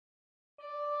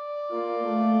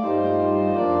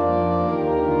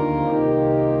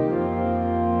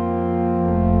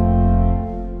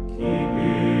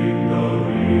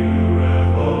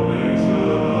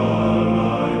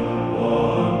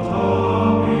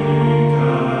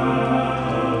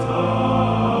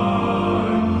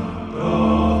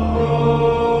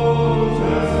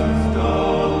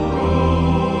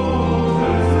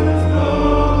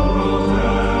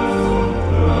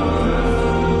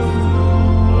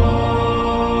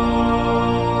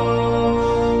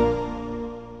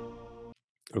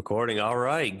Recording. All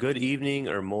right. Good evening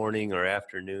or morning or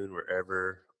afternoon,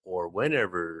 wherever or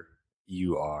whenever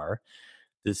you are.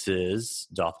 This is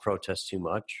Doth Protest Too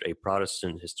Much, a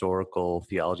Protestant historical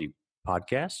theology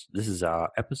podcast. This is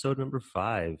our episode number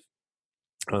 5.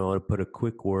 I want to put a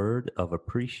quick word of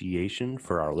appreciation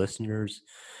for our listeners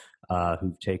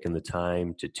who've taken the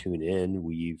time to tune in.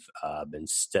 We've been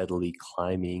steadily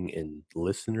climbing in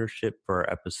listenership for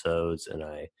our episodes, and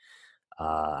I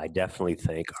definitely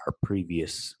thank our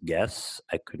previous guests.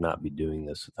 I could not be doing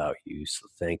this without you, so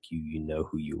thank you. You know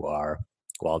who you are.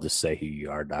 Well, I'll just say who you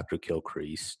are, Dr.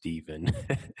 Kilcrease, Stephen,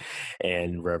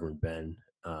 and Reverend Ben.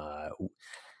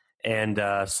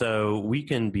 So we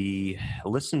can be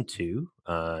listened to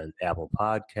on Apple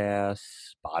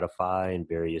Podcasts, Spotify, and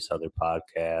various other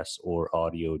podcasts or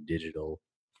audio digital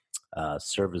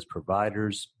service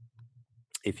providers.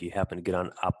 If you happen to get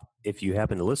on up, if you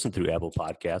happen to listen through Apple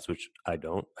Podcasts, which I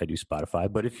don't, I do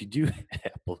Spotify, but if you do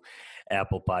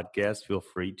Apple Podcasts, feel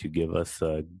free to give us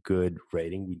a good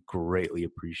rating. We'd greatly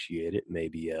appreciate it.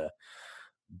 Maybe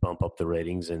bump up the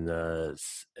ratings and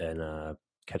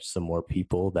catch some more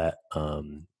people that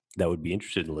would be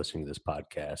interested in listening to this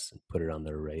podcast and put it on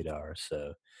their radar.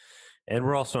 So, and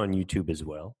we're also on YouTube as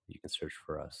well. You can search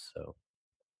for us. So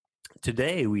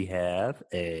today we have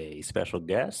a special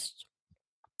guest.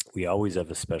 We always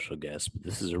have a special guest, but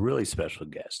this is a really special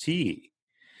guest. He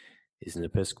is an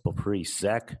Episcopal priest,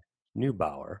 Zach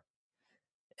Neubauer,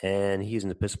 and he's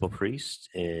an Episcopal priest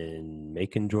in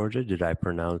Macon, Georgia. Did I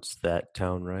pronounce that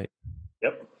town right?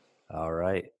 Yep. All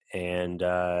right. And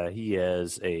he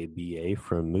has a BA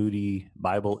from Moody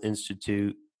Bible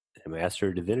Institute, a Master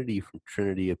of Divinity from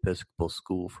Trinity Episcopal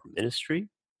School for Ministry.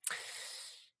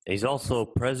 And he's also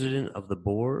president of the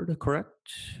board,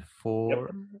 correct,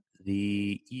 for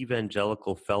the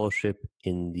Evangelical Fellowship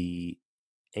in the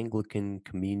Anglican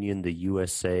Communion, the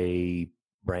USA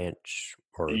branch,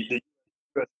 or the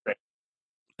US branch.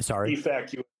 Sorry,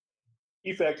 EFAC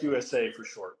USA for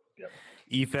short. Yep.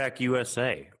 EFAC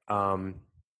USA,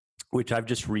 which I've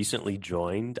just recently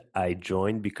joined. I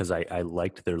joined because I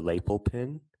liked their lapel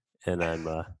pin, and I'm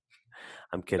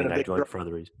kidding. I joined for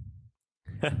other reasons.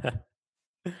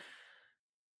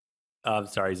 I'm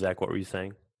sorry, Zach. What were you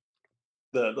saying?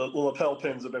 The lapel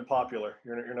pins have been popular.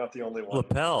 You're not the only one.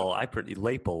 Lapel,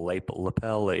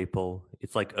 lapel.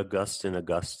 It's like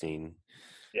Augustine.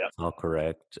 Yeah, it's all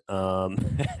correct. And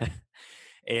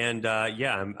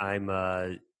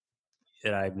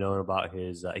I've known about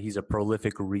his. He's a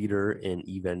prolific reader in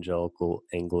evangelical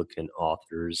Anglican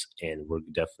authors, and we're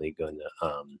definitely going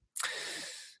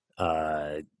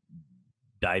to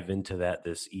dive into that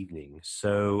this evening.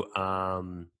 So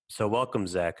welcome,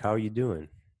 Zach. How are you doing?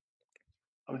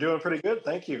 I'm doing pretty good.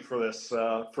 Thank you for this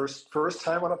first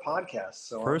time on a podcast.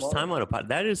 So first time on a pod.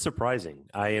 That is surprising.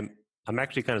 I'm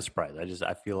actually kind of surprised.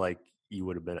 I feel like you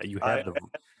would have been. I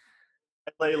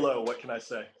lay low. What can I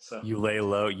say? So you lay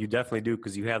low. You definitely do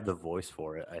because you have the voice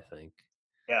for it, I think.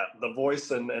 Yeah, the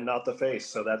voice and not the face.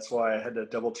 So that's why I had to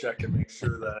double check and make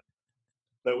sure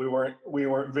that we weren't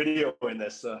videoing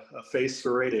this. A face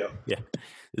for radio. Yeah,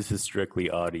 this is strictly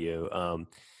audio.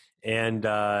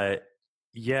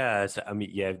 Yes, I mean,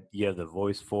 you have the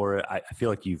voice for it. I feel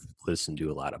like you've listened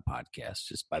to a lot of podcasts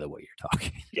just by the way you're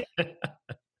talking. Yeah.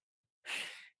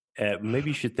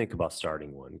 Maybe you should think about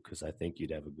starting one because I think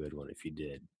you'd have a good one if you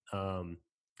did.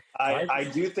 I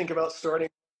do think about starting.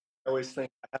 I always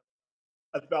think I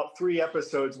have about 3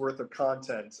 episodes worth of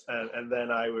content, and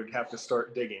then I would have to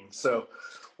start digging. So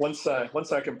once I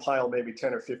compile maybe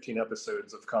 10 or 15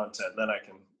 episodes of content, then I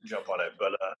can jump on it.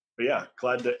 But yeah,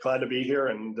 glad to be here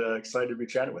and excited to be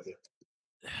chatting with you.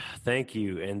 Thank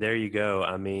you. And there you go.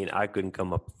 I mean, I couldn't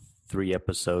come up with 3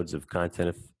 episodes of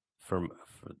content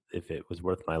if it was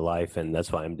worth my life, and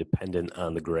that's why I'm dependent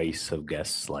on the grace of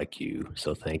guests like you.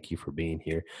 So thank you for being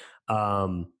here.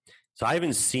 So I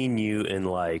haven't seen you in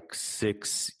like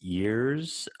 6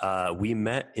 years. We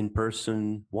met in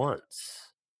person once.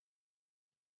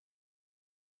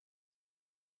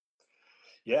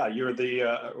 Yeah, you're the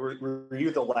were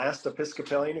you the last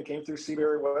Episcopalian who came through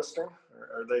Seabury Western? Or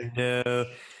are they? No,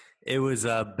 it was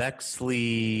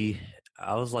Bexley.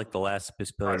 I was like the last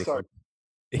Episcopalian to Sorry.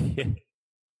 come.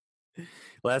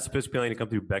 Last Episcopalian to come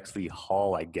through Bexley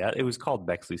Hall, I guess. It was called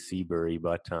Bexley Seabury,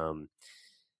 but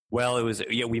well, it was,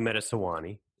 yeah, we met at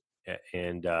Sewanee,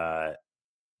 and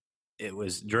it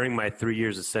was during my 3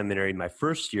 years of seminary, my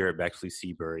first year at Bexley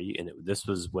Seabury, and this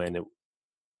was when it,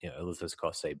 let's just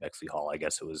say Bexley Hall. I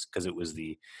guess it was because it was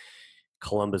the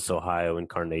Columbus, Ohio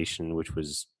incarnation, which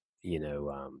was,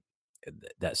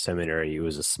 that seminary. It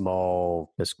was a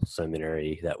small Episcopal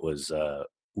seminary that was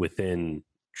within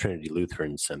Trinity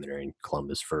Lutheran Seminary in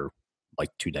Columbus for like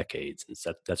 2 decades, and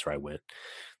so that's where I went.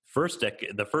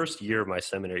 The first year of my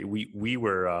seminary, we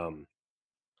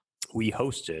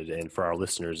hosted, and for our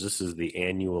listeners, this is the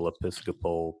annual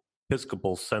Episcopal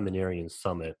Seminarian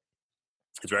Summit.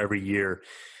 It's where every year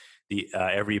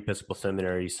every Episcopal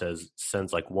seminary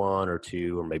sends like 1 or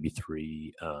 2 or maybe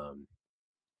 3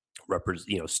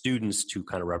 students to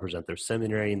kind of represent their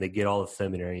seminary, and they get all the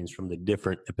seminarians from the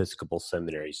different Episcopal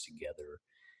seminaries together,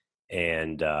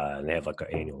 and they have like an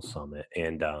annual summit.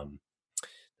 And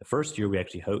the first year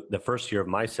the first year of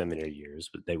my seminary years,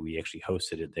 we actually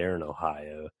hosted it there in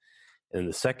Ohio, and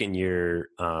the second year,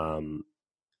 Sewanee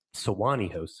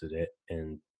hosted it,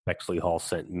 and Bexley Hall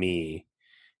sent me,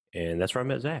 and that's where I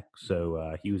met Zach.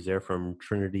 So he was there from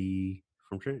Trinity.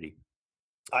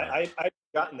 I'd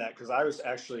gotten that because I was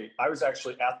actually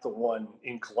at the one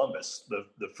in Columbus, the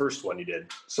first one you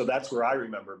did. So that's where I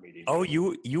remember meeting. Oh,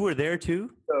 you were there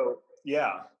too? So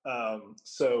yeah.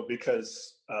 So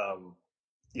because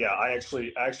I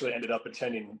actually ended up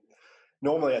attending.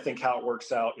 Normally, I think how it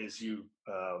works out is you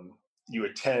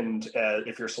attend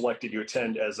if you're selected, you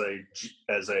attend as a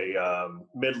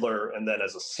middler and then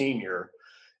as a senior.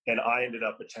 And I ended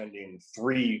up attending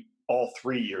all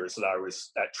 3 years that I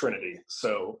was at Trinity.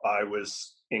 So I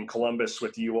was in Columbus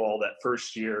with you all that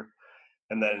first year,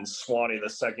 and then Sewanee the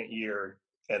second year,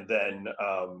 and then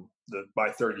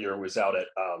my third year was out at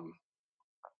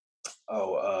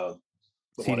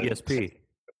CDSP.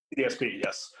 CDSP,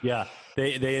 yes. Yeah,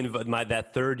 they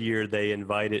that third year they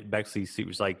invited Bexley. It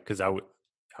was like because I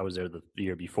was there the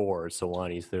year before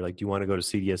Sewanee. So they're like, "Do you want to go to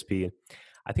CDSP?"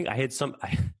 I think I had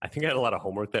I think I had a lot of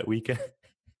homework that weekend.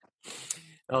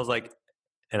 I was like,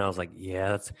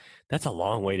 yeah, that's a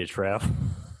long way to travel.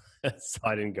 So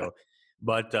I didn't go.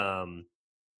 But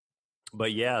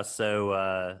yeah,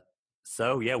 so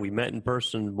yeah, we met in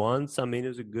person once. I mean, it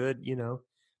was a good,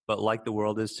 but like the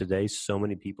world is today, so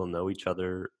many people know each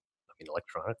other. I mean,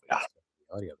 electronically,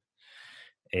 audio.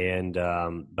 And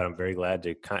but I'm very glad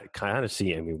to kind of see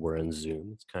you. I mean, we're in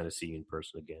Zoom. It's kind of see you in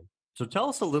person again. So tell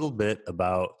us a little bit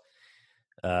about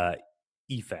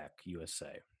EFAC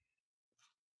USA.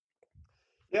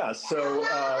 Yeah. So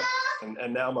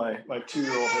and now my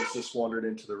 2-year-old has just wandered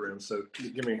into the room. So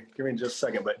give me just a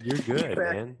second. But you're good,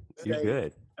 EFAC, man. You're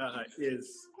good.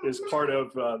 Is part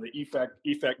of the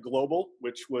EFAC Global,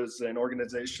 which was an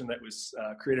organization that was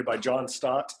created by John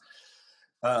Stott.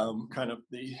 Kind of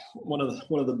one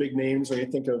of the big names when you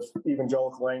think of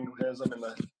evangelical Anglicanism in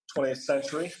the 20th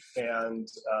century, and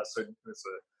so it's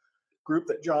a group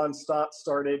that John Stott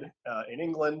started in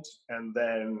England and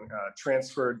then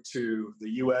transferred to the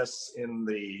U.S. in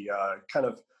the kind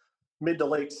of mid to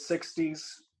late 60s,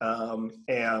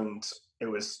 and it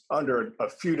was under a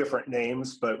few different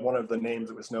names, but one of the names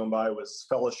it was known by was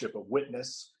Fellowship of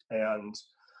Witness, and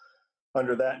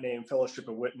under that name, Fellowship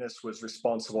of Witness was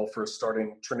responsible for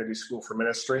starting Trinity School for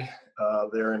Ministry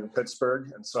there in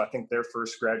Pittsburgh. And so I think their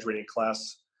first graduating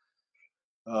class,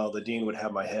 the dean would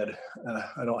have my head.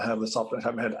 I don't have this off the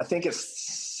top of my head. I think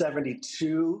it's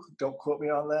 72. Don't quote me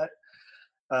on that.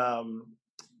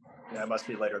 It must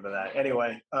be later than that.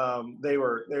 Anyway, they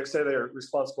say they're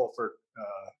responsible for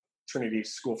Trinity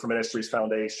School for Ministries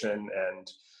Foundation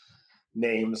and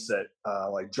names that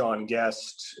like John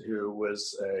Guest, who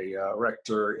was a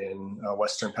rector in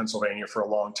Western Pennsylvania for a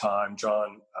long time,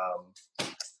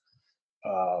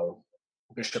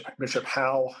 Bishop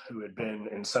Howe, who had been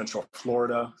in Central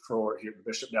Florida he was a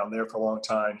bishop down there for a long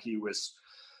time. He was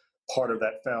part of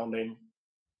that founding,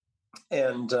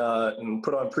 and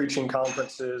put on preaching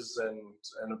conferences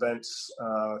and events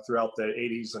throughout the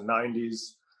 80s and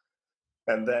 90s.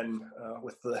 And then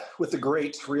with the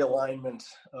great realignment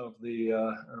of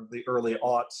the early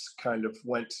aughts, kind of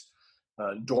went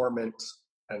dormant.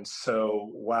 And so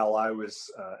while I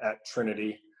was at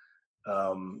Trinity,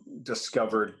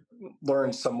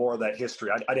 learned some more of that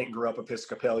history. I didn't grow up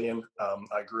Episcopalian.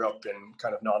 I grew up in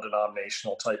kind of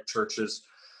non-denominational type churches.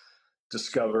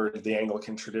 Discovered the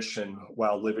Anglican tradition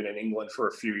while living in England for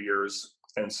a few years,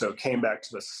 and so came back to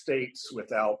the States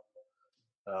without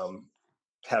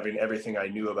having everything I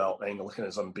knew about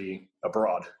Anglicanism be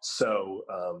abroad. So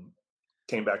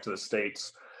came back to the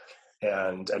States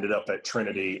and ended up at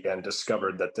Trinity and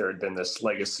discovered that there had been this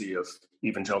legacy of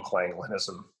evangelical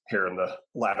Anglicanism here in the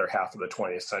latter half of the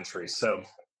 20th century. So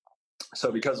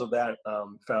because of that,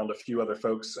 found a few other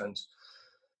folks and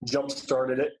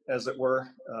jump-started it, as it were,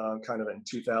 kind of in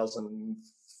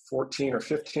 2014 or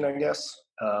 15, I guess.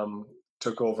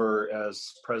 Took over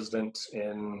as president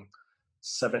in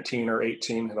 17 or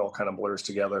 18. It all kind of blurs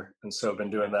together. And so I've been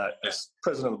doing that as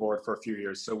president of the board for a few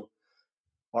years. So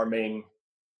our main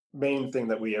thing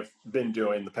that we have been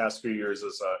doing the past few years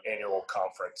is an annual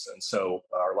conference. And so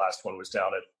our last one was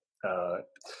down at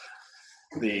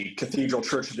the Cathedral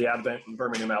Church of the Advent in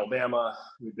Birmingham, Alabama.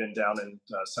 We've been down in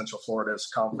Central Florida's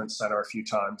Conference Center a few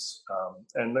times.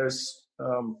 And there's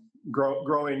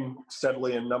growing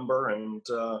steadily in number and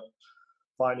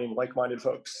finding like-minded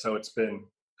folks. So it's been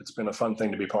a fun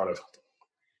thing to be part of.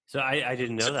 So I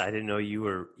didn't know that. I didn't know you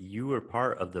were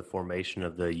part of the formation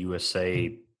of the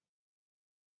USA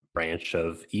branch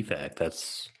of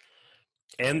EFAC.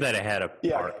 And that it had a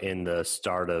part in the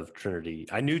start of Trinity.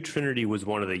 I knew Trinity was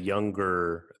one of the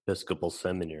younger Episcopal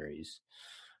seminaries.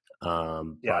 I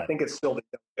think it's still the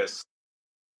youngest.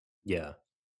 Yeah.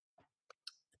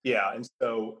 Yeah, and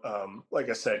so, like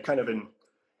I said, kind of in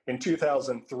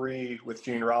 2003 with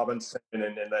Gene Robinson and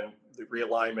then the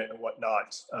realignment and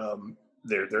whatnot,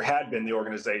 there had been the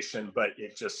organization, but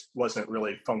it just wasn't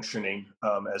really functioning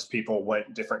as people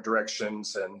went different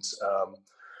directions, and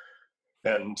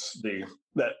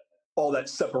all that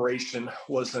separation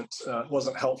wasn't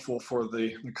helpful for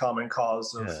the common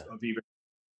cause of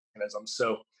evangelicalism.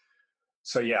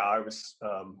 So yeah, I was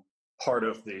part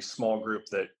of the small group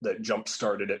that jump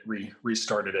started it,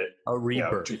 restarted it. A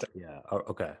rebirth. Yeah. Oh,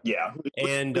 okay. Yeah.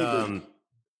 And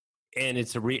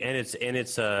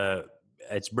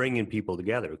it's bringing people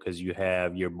together because you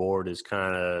have your board is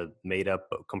kind of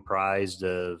comprised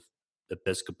of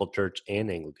Episcopal Church and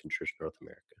Anglican Church North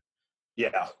America.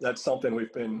 Yeah, that's something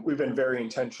we've been very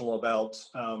intentional about.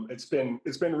 It's been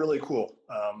really cool.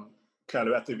 Kind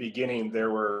of at the beginning,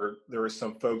 there were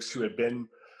some folks who had been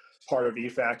part of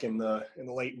EFAC in the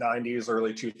late 90s,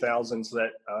 early 2000s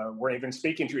that weren't even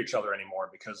speaking to each other anymore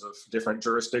because of different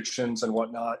jurisdictions and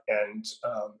whatnot, and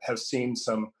have seen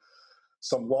some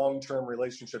long-term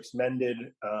relationships mended.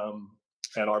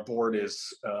 And our board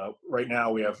is right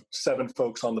now we have 7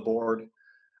 folks on the board.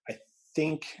 I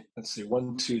think, let's see,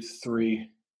 1, 2, 3.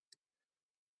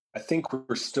 I think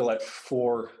we're still at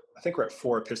 4. I think we're at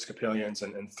 4 Episcopalians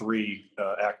and 3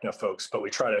 ACNA folks, but we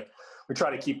try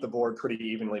to keep the board pretty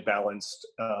evenly balanced,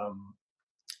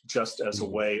 just as a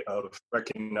way of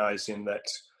recognizing that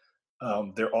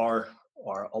there are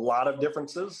a lot of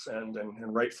differences, and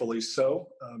rightfully so,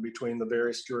 between the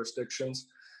various jurisdictions,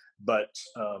 but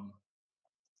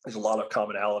there's a lot of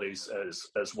commonalities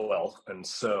as well. And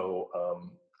so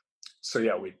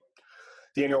yeah,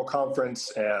 the annual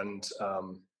conference and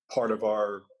part of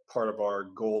our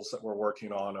goals that we're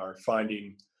working on are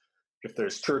finding if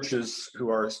there's churches who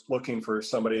are looking for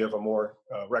somebody of a more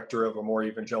rector of a more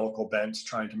evangelical bent,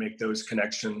 trying to make those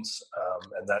connections,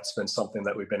 and that's been something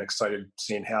that we've been excited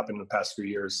seeing happen in the past few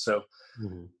years. So,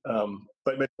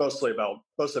 but mostly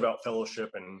about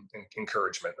fellowship and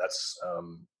encouragement. That's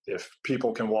if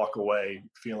people can walk away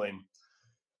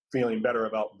feeling better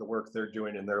about the work they're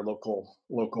doing in their local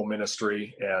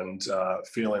ministry, and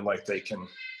feeling like they can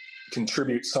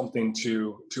contribute something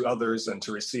to others and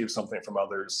to receive something from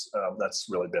others. That's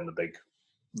really been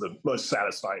the most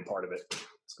satisfying part of it.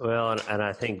 Well, and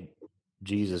I think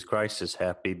Jesus Christ is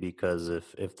happy because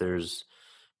if there's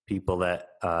people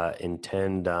that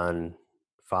intend on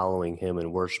following him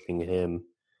and worshiping him,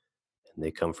 and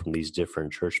they come from these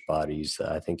different church bodies,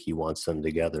 I think he wants them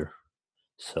together.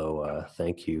 So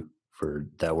thank you for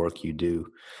that work you do.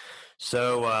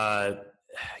 So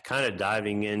kind of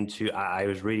diving into, I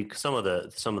was reading some of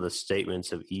the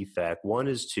statements of EFAC. One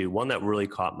that really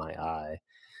caught my eye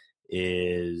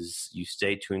is you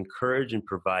state to encourage and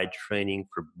provide training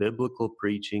for biblical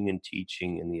preaching and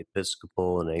teaching in the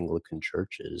Episcopal and Anglican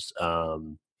churches.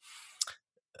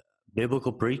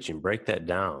 Biblical preaching, break that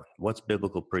down. What's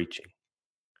biblical preaching?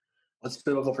 What's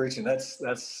biblical preaching? That's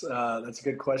a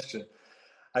good question.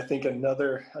 I think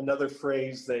another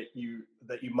phrase that you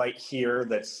might hear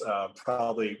that's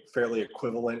probably fairly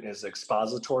equivalent is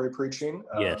expository preaching.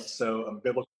 Yes. So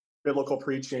biblical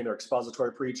preaching or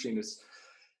expository preaching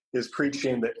is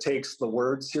preaching that takes the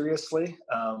word seriously.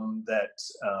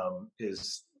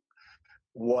 Is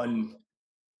one.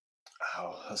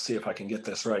 Let's see if I can get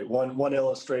this right. One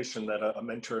illustration that a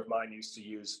mentor of mine used to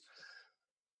use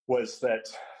was that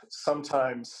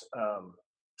sometimes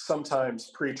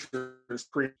preachers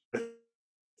preach with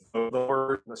the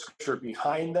word, the scripture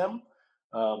behind them.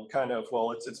 Kind of,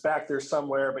 well, it's back there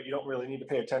somewhere, but you don't really need to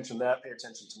pay attention to that. Pay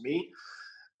attention to me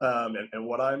and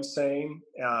what I'm saying.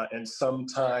 And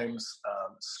sometimes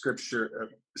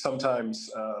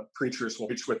preachers will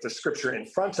preach with the scripture in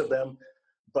front of them,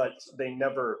 but they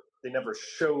never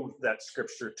show that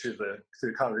scripture to the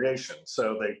congregation.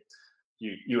 So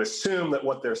you assume that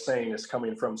what they're saying is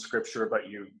coming from scripture, but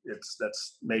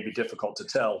that's maybe difficult to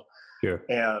tell. Sure.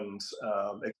 And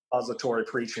expository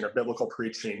preaching or biblical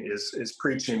preaching is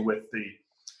preaching with the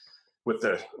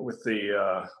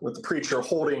preacher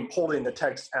holding the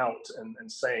text out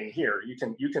and saying, here,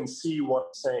 you can see what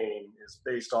I'm saying is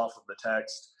based off of the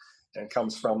text and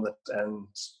comes from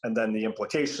and then the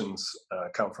implications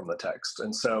come from the text.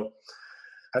 And so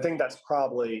I think that's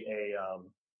probably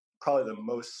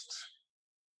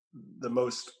the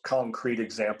most concrete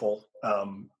example.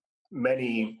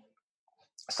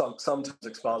 Sometimes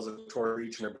expository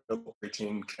preaching or biblical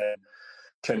preaching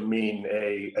can mean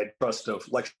a trust of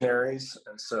lectionaries,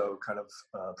 and so kind of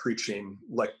preaching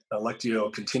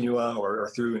lectio continua or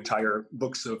through entire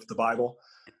books of the Bible.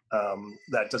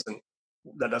 That doesn't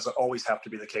always have to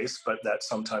be the case, but that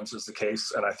sometimes is the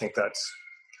case, and I think that's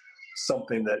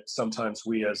something that sometimes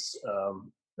we as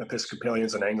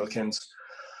Episcopalians and Anglicans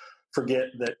forget,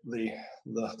 that the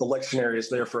lectionary is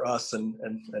there for us and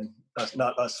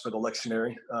not us for the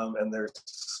lectionary. And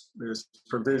there's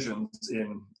provisions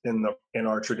in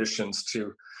our traditions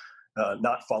to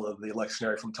not follow the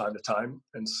lectionary from time to time,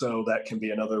 and so that can be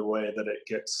another way that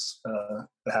it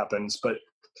happens. But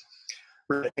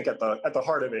really, I think at the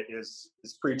heart of it is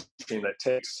preaching that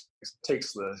takes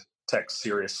the text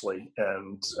seriously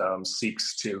and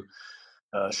seeks to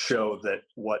show that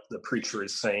what the preacher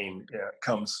is saying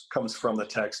comes from the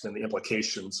text, and the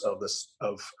implications of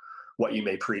what you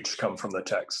may preach come from the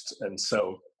text. And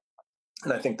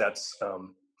I think that's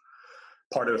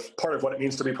part of what it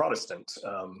means to be Protestant.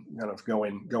 Kind of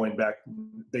going back,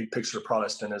 big picture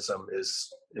Protestantism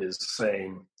is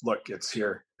saying, look, it's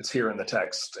here in the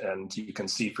text, and you can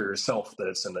see for yourself that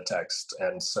it's in the text,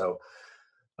 and so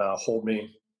hold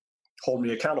me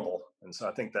accountable. And so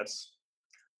I think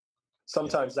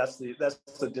sometimes that's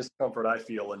the discomfort I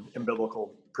feel in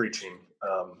biblical preaching.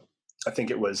 I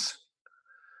think it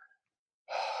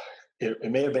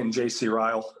may have been J.C.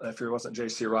 Ryle. If it wasn't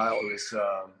J.C. Ryle,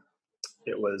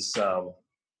 it was I'm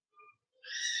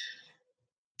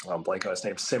blanking on his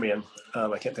name, Simeon.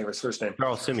 I can't think of his first name.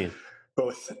 Charles Simeon.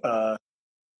 Both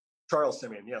Charles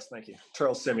Simeon. Yes, thank you,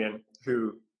 Charles Simeon.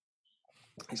 Who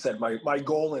he said, my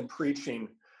goal in preaching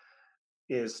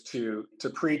is to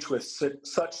preach with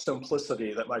such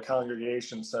simplicity that my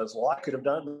congregation says, well, I could have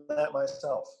done that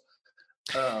myself.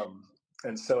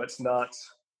 And so it's not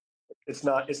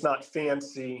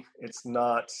fancy. It's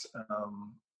not,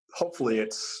 hopefully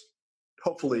it's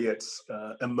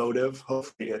emotive.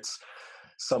 Hopefully it's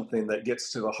something that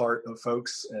gets to the heart of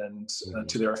folks and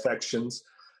to their affections,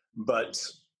 but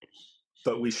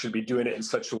we should be doing it in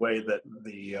such a way that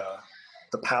the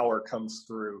power comes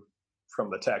through from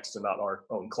the text and not our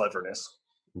own cleverness.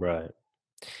 Right.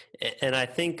 And I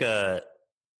think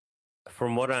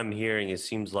from what I'm hearing, it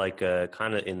seems like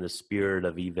kind of in the spirit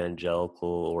of evangelical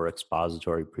or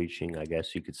expository preaching, I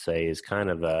guess you could say, is kind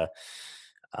of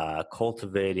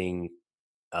cultivating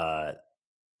the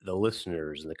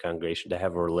listeners in the congregation to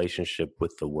have a relationship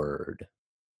with the Word,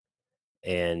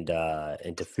 and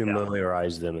to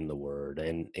familiarize them in the Word,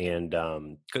 and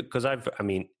because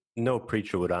no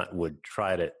preacher would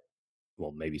try to.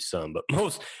 Well, maybe some, but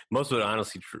most would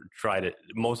honestly try to.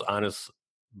 Most honest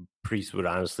priests would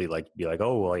honestly be like,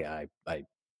 "Oh, well, yeah, I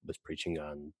was preaching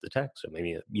on the text, so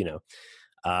maybe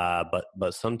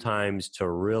but sometimes to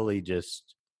really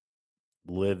just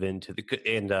live into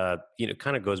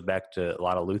kind of goes back to a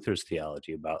lot of Luther's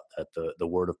theology about the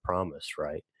word of promise,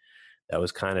 right? That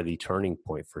was kind of the turning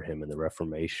point for him in the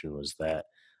Reformation, was that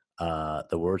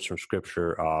the words from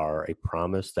Scripture are a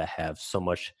promise that have so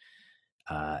much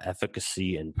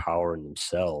efficacy and power in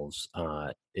themselves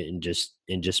in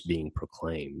just being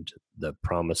proclaimed, the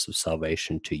promise of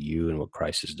salvation to you and what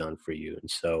Christ has done for you. And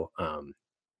so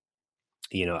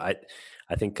I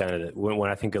think kind of when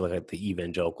I think of like the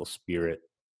evangelical spirit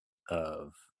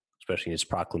of, especially his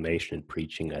proclamation and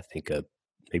preaching, I think of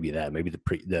maybe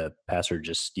the pastor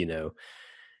just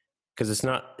because it's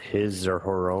not his or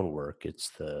her own work, it's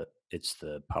the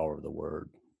power of the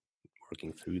Word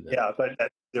working through them. Yeah, but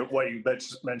what you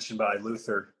mentioned by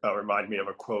Luther reminded me of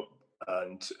a quote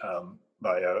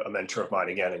by a mentor of mine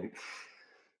again, and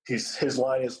his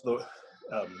line is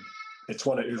it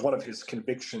was one of his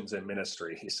convictions in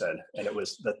ministry, he said, and it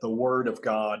was that the Word of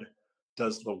God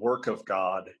does the work of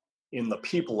God in the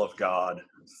people of God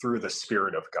through the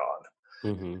Spirit of God.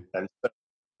 Mm-hmm. And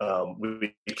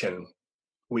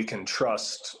we can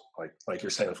trust, like you're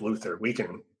saying with Luther, we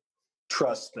can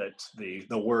trust that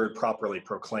the word properly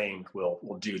proclaimed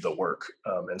will do the work.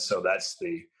 And so that's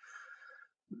the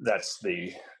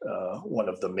one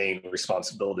of the main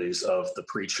responsibilities of the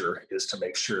preacher, is to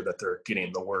make sure that they're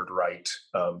getting the word right,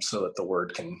 so that the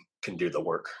word can do the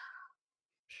work.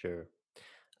 Sure.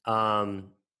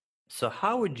 So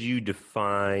how would you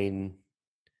define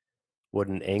what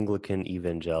an Anglican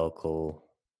evangelical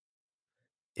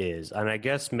is? And I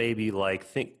guess maybe like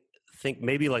think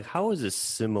maybe like, how is this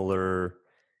similar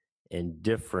and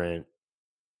different?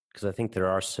 Because I think there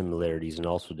are similarities and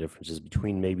also differences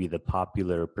between maybe the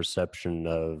popular perception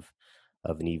of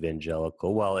an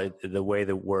evangelical. Well, the way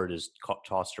the word is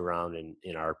tossed around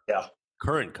in our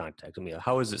current context. I mean,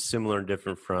 how is it similar and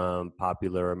different from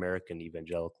popular American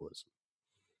evangelicalism?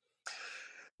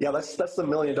 Yeah, that's the $1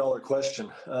 million question.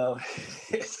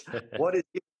 What is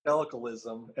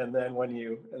evangelicalism? And then when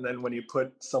you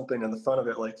put something in the front of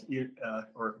it, like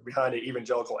or behind it,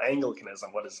 evangelical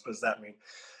Anglicanism, what does that mean?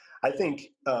 I think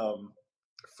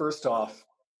first off,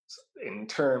 in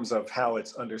terms of how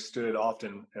it's understood,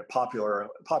 often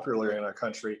popularly in our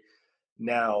country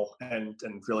now, and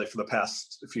really for the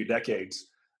past few decades.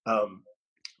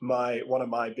 One of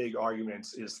my big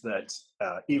arguments is that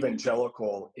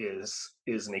evangelical is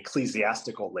an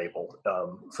ecclesiastical label,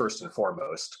 first and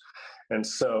foremost. And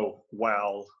so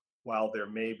while there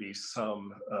may be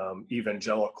some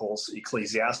evangelicals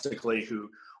ecclesiastically who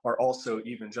are also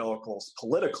evangelicals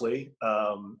politically,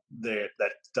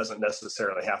 that doesn't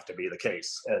necessarily have to be the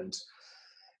case. And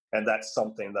that's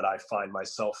something that I find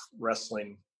myself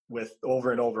wrestling with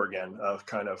over and over again, of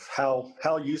kind of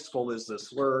how useful is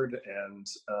this word. And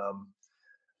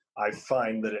I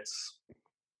find that it's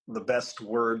the best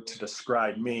word to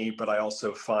describe me, but I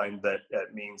also find that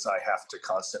it means I have to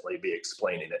constantly be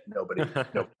explaining it.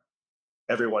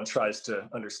 Everyone tries to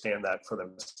understand that for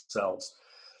themselves.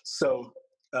 So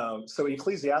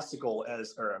ecclesiastical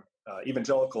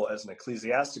evangelical as an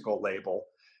ecclesiastical label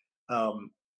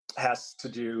has to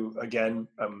do, again,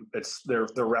 it's their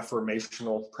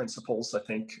reformational principles. I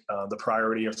think the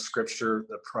priority of Scripture,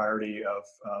 the priority of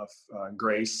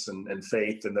grace and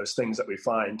faith, and those things that we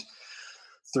find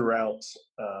throughout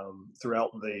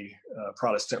the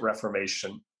Protestant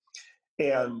Reformation.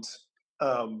 And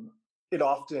it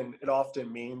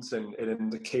often means, and in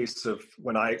the case of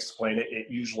when I explain it, it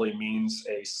usually means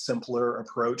a simpler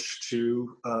approach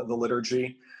to the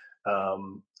liturgy.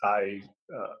 I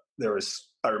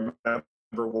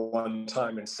remember one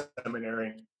time in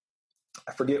seminary,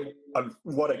 I forget on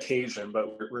what occasion, but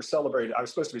I was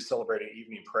supposed to be celebrating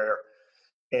evening prayer,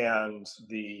 and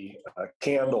the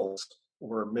candles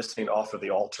were missing off of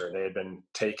the altar. They had been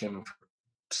taken for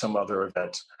some other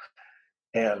event,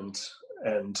 and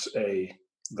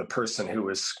the person who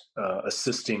was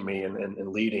assisting me and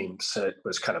leading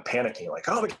was kind of panicking, like,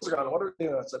 "Oh, the candles are gone. What are we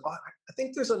doing?" I said, "I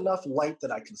think there's enough light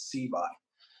that I can see by."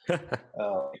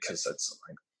 Because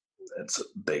it's a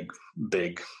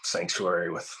big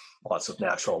sanctuary with lots of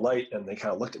natural light. And they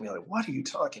kind of looked at me like, "What are you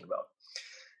talking about?"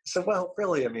 I said, "Well,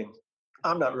 really, I mean,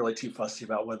 I'm not really too fussy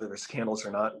about whether there's candles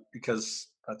or not,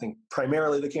 because I think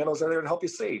primarily the candles are there to help you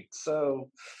see."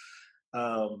 So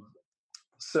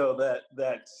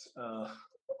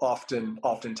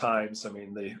oftentimes, I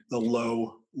mean, the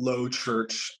low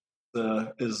church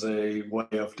is a way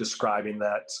of describing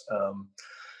that.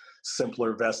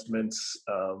 Simpler vestments,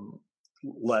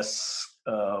 less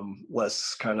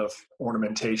kind of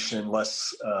ornamentation,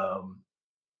 less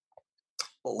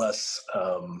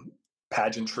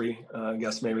pageantry, I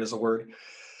guess maybe is a word.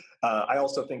 I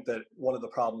also think that one of the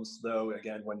problems, though,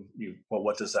 again,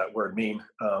 what does that word mean?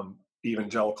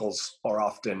 Evangelicals are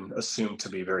often assumed to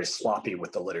be very sloppy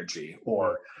with the liturgy,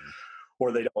 or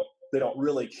they don't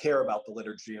really care about the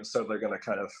liturgy, and so they're going to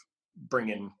kind of bring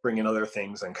in other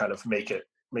things and kind of make it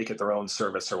their own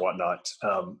service or whatnot.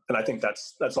 And I think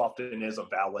that's often is a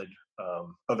valid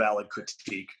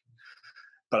critique.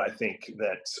 But I think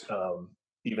that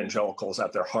evangelicals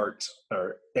at their heart,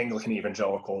 or Anglican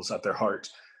evangelicals at their heart,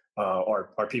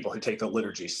 are people who take the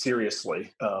liturgy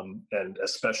seriously, and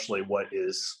especially what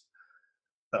is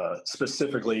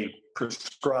specifically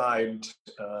prescribed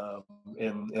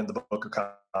in the Book of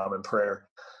Common Prayer,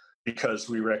 because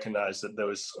we recognize that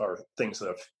those are things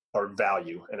that are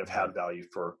value and have had value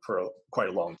for quite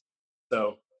a long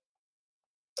time.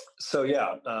 So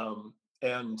yeah,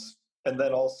 and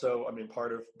then also, I mean,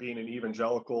 part of being an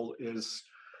evangelical is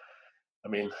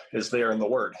there in the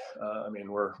Word. I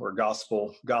mean, we're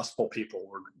gospel people.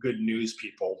 We're good news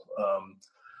people.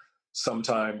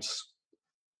 sometimes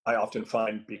I often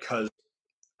find because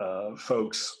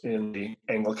folks in the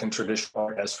Anglican tradition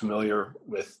aren't as familiar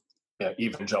with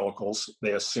evangelicals,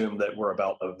 they assume that we're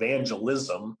about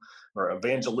evangelism or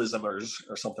evangelismers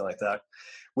or something like that,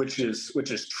 which is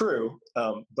true,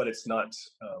 but it's not.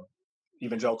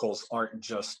 Evangelicals aren't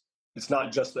just. It's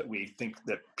not just that we think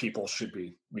that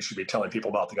we should be telling people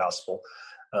about the gospel.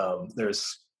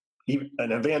 There's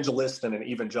an evangelist and an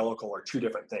evangelical are two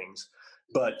different things,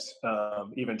 but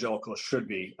evangelicals should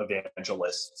be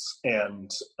evangelists. And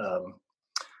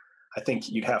I think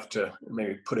you'd have to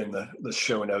maybe put in the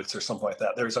show notes or something like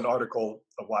that. There's an article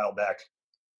a while back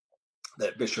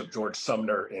that Bishop George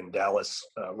Sumner in Dallas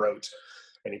wrote,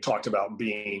 and he talked about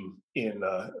being in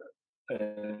a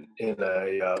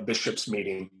bishop's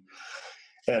meeting,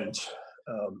 and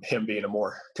him being a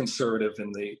more conservative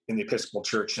in the Episcopal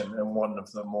Church, and one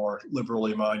of the more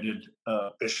liberally minded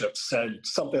bishops said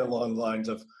something along the lines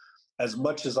of, as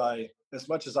much as I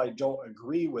don't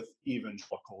agree with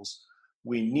evangelicals,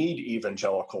 we need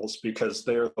evangelicals because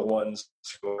they're the ones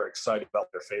who are excited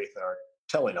about their faith and are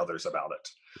telling others about it.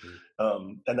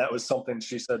 Mm-hmm. And that was something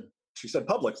she said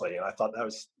publicly, and I thought that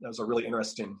was a really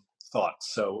interesting thought.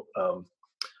 So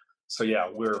yeah,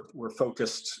 we're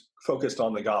focused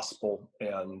on the gospel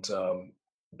and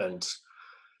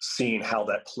seeing how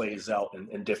that plays out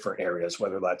in different areas,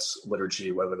 whether that's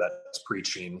liturgy, whether that's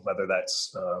preaching, whether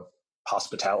that's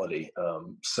hospitality.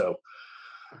 So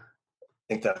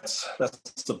I think that's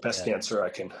the best answer I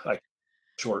can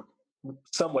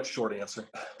somewhat short answer.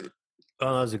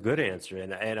 Well, that was a good answer,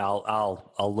 and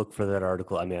I'll look for that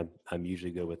article. I mean, I'm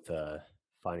usually good with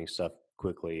finding stuff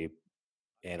quickly,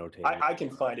 annotating. I can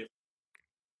find it.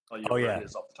 Oh yeah, it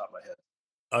is off the top of my head.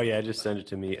 Oh yeah, just send it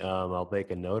to me. I'll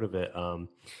make a note of it. But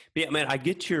yeah, man, I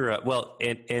get your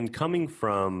and coming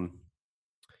from.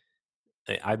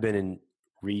 I've been in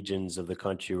regions of the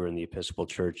country where in the Episcopal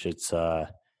Church, it's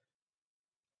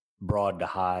broad to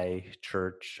high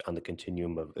church on the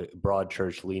continuum of broad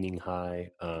church leaning high,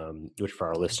 which for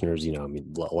our listeners, I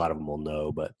mean, a lot of them will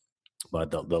know, but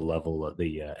the level of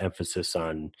the emphasis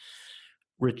on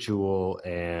ritual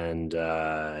and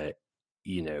a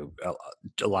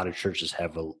lot of churches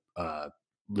have a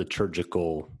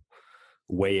liturgical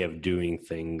way of doing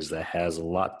things that has a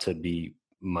lot to be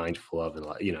mindful of, and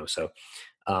so.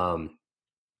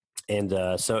 And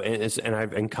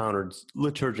I've encountered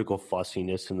liturgical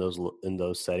fussiness in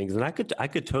those settings, and I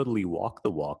could totally walk the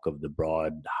walk of the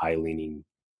broad, high leaning.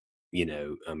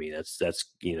 I mean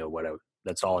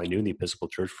that's all I knew in the Episcopal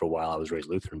Church for a while. I was raised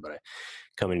Lutheran, but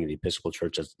coming into the Episcopal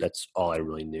Church, that's all I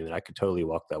really knew, and I could totally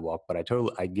walk that walk. But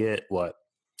I get what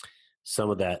some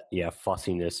of that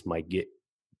fussiness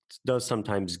does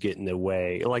sometimes get in the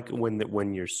way, like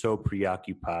when you're so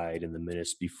preoccupied in the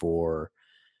minutes before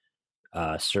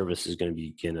service is going to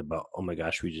begin about, oh my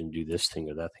gosh, we didn't do this thing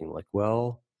or that thing. Like,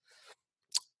 well,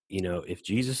 if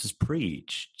Jesus is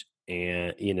preached,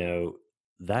 and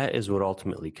that is what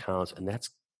ultimately counts, and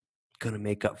that's going to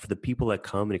make up for the people that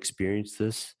come and experience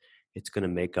this. It's going to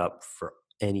make up for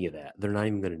any of that. They're not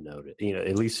even going to note it,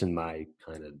 at least in my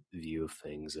kind of view of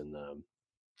things.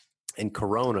 And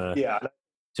Corona,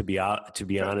 to be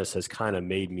honest, has kind of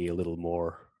made me a little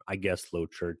more, I guess, low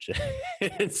church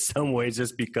in some ways,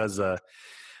 just because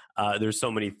there's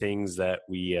so many things that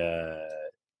we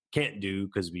can't do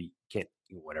because we can't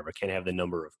have the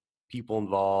number of people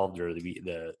involved, or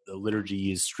the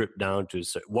liturgy is stripped down to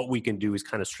what we can do is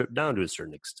kind of stripped down to a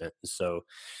certain extent. So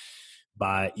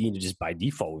just by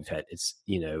default, we've had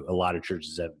a lot of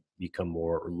churches have become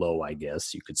more low, I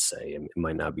guess you could say. It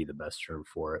might not be the best term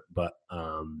for it, but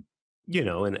and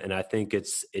I think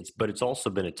but it's also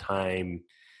been a time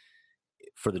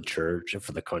for the church and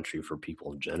for the country, for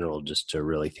people in general, just to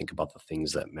really think about the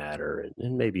things that matter.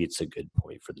 And maybe it's a good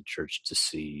point for the church to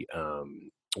see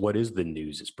what is the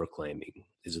news it's proclaiming.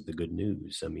 Is it the good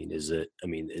news?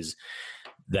 Is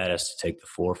that has to take the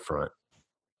forefront,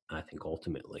 I think,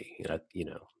 ultimately,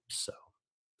 so.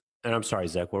 And I'm sorry,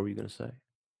 Zach, what were you going to say?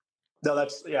 No,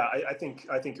 I think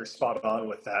you're spot on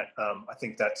with that. I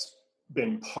think that's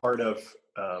been part of,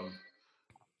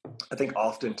 I think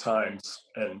oftentimes,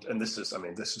 and this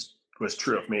was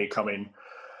true of me coming.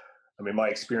 My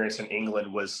experience in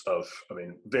England was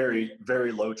very,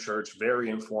 very low church, very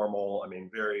informal.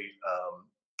 Very,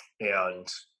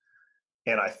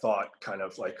 and I thought kind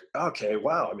of like, okay,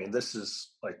 wow. This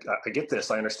is like, I get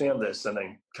this, I understand this. And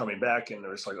then coming back, and it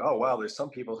was like, oh wow, there's some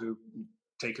people who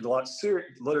take it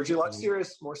liturgy a lot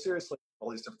more seriously, all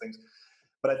these different things.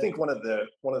 But I think one of the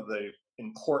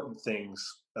important things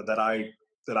that I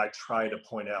try to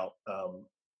point out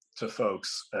to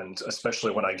folks, and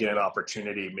especially when I get an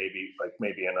opportunity, maybe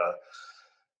in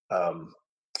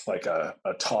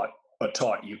a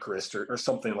taught Eucharist or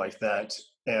something like that.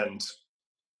 And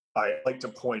I like to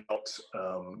point out,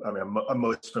 I'm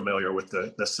most familiar with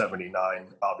the 79,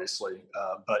 obviously,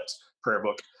 but prayer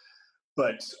book,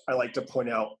 but I like to point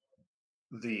out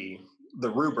the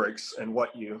rubrics and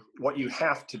what you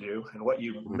have to do and what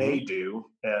you may do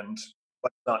and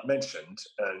what's not mentioned.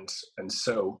 And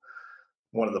so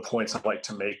one of the points I like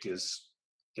to make is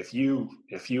if you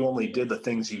only did the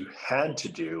things you had to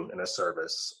do in a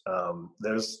service,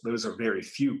 those are very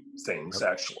few things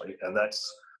actually, and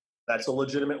that's a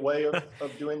legitimate way of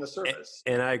doing the service.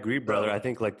 And I agree, brother. I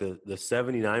think like the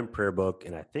 79 prayer book,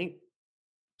 and I think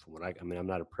from what I'm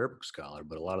not a prayer book scholar,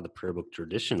 but a lot of the prayer book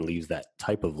tradition leaves that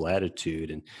type of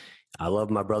latitude. And I love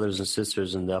my brothers and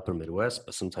sisters in the upper Midwest,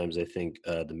 but sometimes I think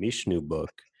the Mishneh book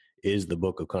is the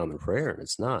Book of Common Prayer, and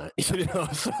it's not. So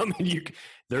I mean,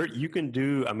 you can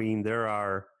do. I mean, there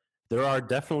are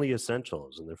definitely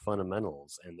essentials and they're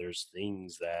fundamentals, and there's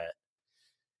things that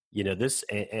this,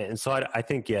 and so I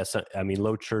think yes. I mean,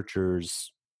 low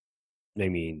churchers. I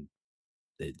mean,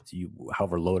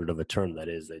 however loaded of a term that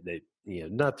is, they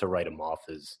not to write them off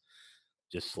as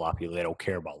just sloppy. They don't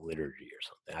care about liturgy or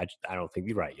something. I don't think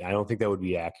you're right. I don't think that would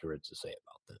be accurate to say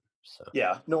about them. So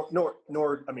yeah,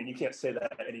 nor I mean, you can't say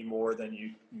that any more than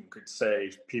you could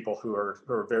say people who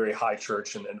are very high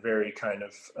church and very kind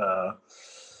of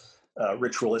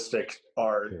ritualistic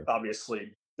are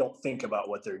obviously don't think about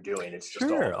what they're doing. It's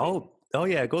just all. Oh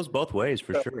yeah, it goes both ways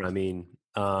for sure. I mean,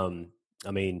 I've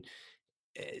been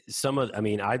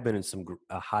in some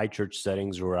high church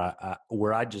settings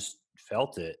where I just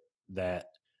felt it that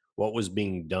what was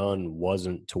being done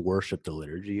wasn't to worship the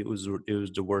liturgy. It was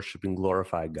to worship and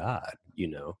glorify God,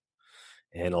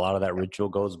 and a lot of that ritual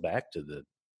goes back to the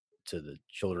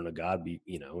children of God,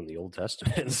 in the Old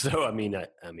Testament. So,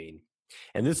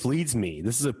 and this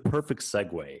is a perfect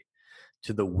segue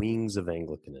to the wings of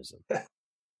Anglicanism.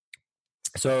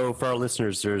 So for our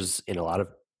listeners, there's a lot of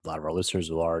our listeners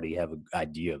will already have an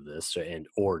idea of this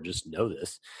or just know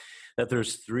this, that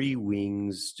there's three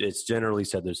wings. It's generally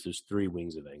said there's three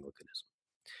wings of Anglicanism.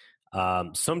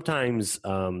 Sometimes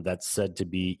that's said to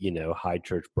be, high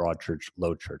church, broad church,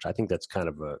 low church. I think that's kind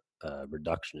of a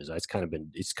reduction. It's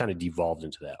kind of devolved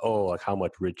into that. Oh, like how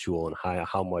much ritual and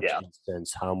how much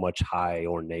incense, how much high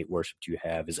ornate worship do you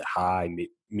have? Is it high,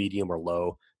 medium, or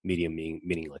low? Medium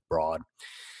meaning like broad.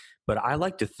 But I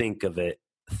like to think of it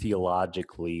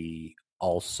theologically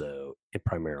also and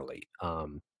primarily.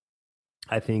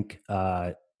 I think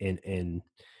and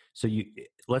so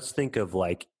let's think of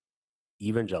like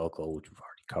evangelical, which we've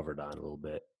already covered on a little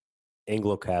bit,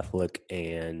 Anglo-Catholic,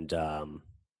 and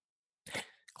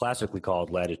classically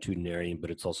called latitudinarian, but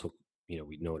it's also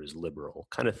we know it as liberal.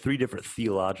 Kind of three different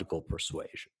theological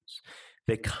persuasions.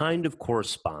 They kind of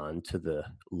correspond to the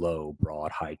low,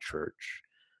 broad, high church,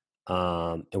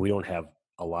 and we don't have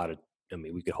a lot of. I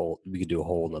mean, we could do a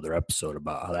whole another episode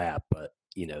about that, but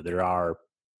there are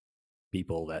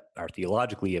people that are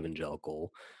theologically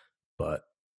evangelical, but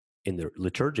in their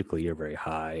liturgically are very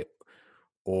high,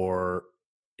 or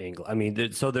Anglo. I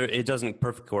mean, so there it doesn't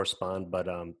perfectly correspond, but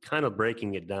kind of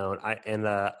breaking it down.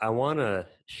 I want to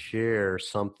share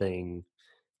something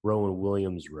Rowan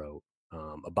Williams wrote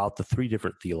about the three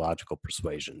different theological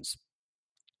persuasions,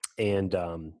 and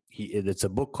it's a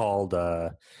book called.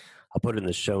 I'll put it in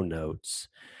the show notes,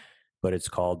 but it's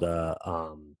called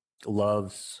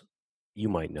Love's. You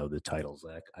might know the title,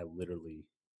 Zach.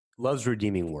 Love's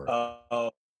Redeeming Work.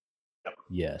 Yep.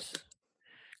 Yes.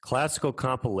 Classical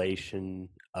compilation,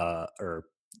 or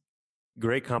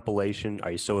great compilation.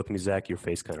 Are you still with me, Zach? Your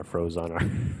face kind of froze on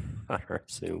our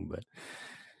Zoom, but.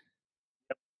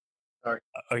 Sorry.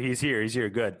 Oh, he's here. He's here.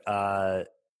 Good.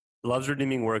 Love's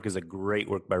Redeeming Work is a great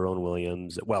work by Rowan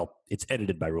Williams. Well, it's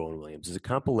edited by Rowan Williams. It's a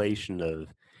compilation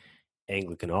of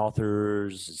Anglican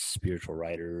authors, spiritual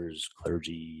writers,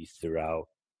 clergy throughout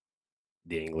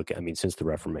the Anglican, since the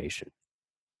Reformation.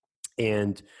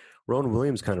 And Rowan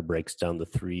Williams kind of breaks down the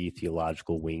three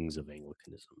theological wings of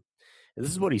Anglicanism. And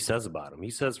this is what he says about them. He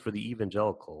says for the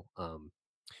evangelical,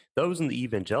 those in the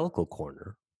evangelical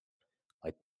corner,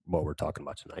 like what we're talking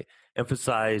about tonight,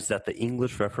 emphasize that the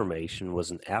English Reformation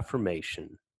was an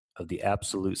affirmation of the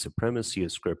absolute supremacy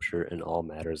of Scripture in all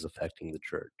matters affecting the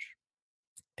church.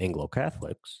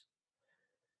 Anglo-Catholics,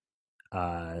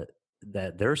 that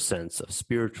their sense of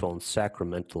spiritual and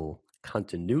sacramental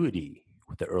continuity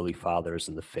with the early fathers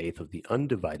and the faith of the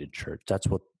undivided church. That's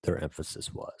what their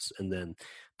emphasis was. And then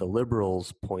the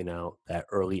liberals point out that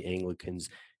early Anglicans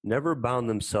never bound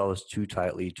themselves too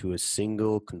tightly to a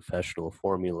single confessional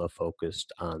formula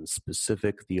focused on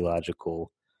specific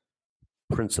theological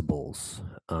principles.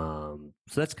 So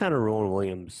that's kind of Rowan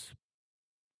Williams'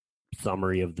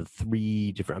 summary of the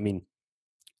three different, I mean,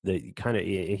 the kind of,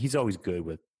 he's always good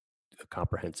with a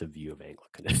comprehensive view of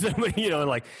Anglicanism,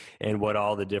 and what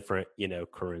all the different,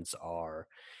 currents are.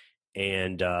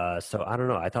 And so I don't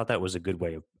know. I thought that was a good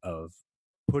way of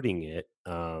putting it.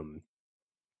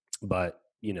 But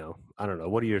I don't know.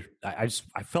 What are your? I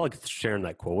felt like sharing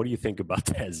that quote. What do you think about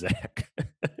that, Zach?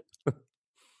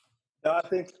 No, I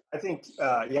think,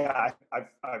 yeah,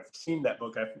 I've seen that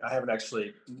book. I haven't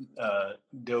actually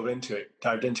dived into it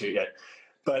yet,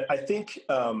 but I think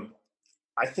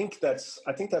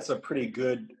that's a pretty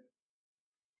good.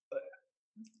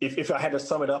 If I had to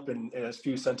sum it up in as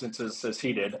few sentences as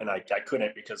he did, and I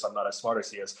couldn't because I'm not as smart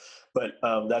as he is, but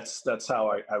that's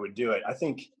how I would do it. I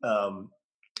think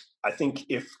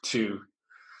if to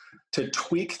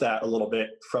tweak that a little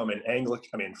bit from an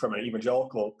from an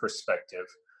evangelical perspective,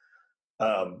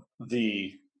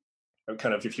 the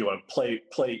kind of, if you want to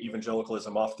play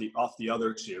evangelicalism off the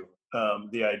other two,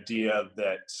 the idea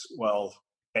that, well,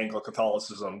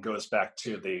 Anglo-Catholicism goes back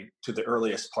to the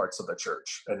earliest parts of the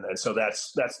church, and so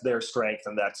that's their strength,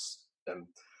 and that's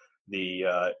the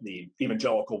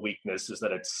evangelical weakness is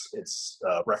that it's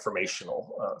reformational,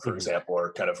 for example,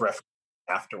 or kind of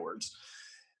afterwards.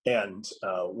 And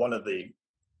one of the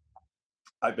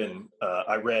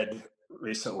I read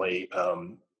recently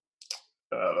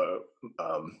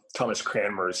Thomas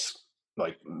Cranmer's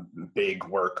big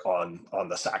work on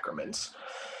the sacraments,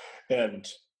 and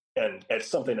it's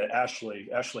something that Ashley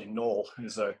Knoll,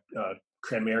 who's a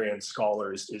Cranmerian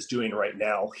scholar, is doing right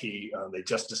now. They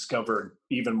just discovered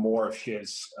even more of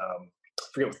his I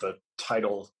forget what the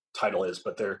title is,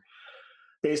 but they're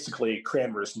basically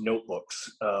Cranmer's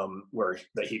notebooks,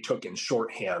 that he took in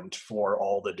shorthand for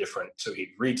all the different. So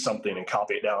he'd read something and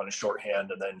copy it down in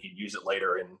shorthand, and then he'd use it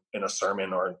later in a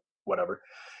sermon or whatever.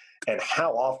 And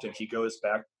how often he goes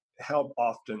back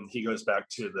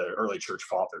to the early church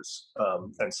fathers.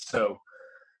 And so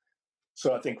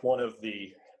I think one of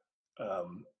the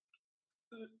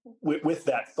with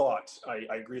that thought,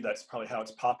 I agree that's probably how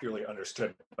it's popularly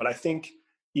understood. But I think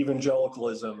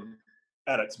evangelicalism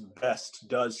at its best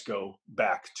does go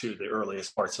back to the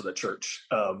earliest parts of the church.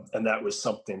 And that was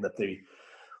something that the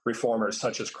reformers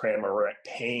such as Cranmer were at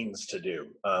pains to do.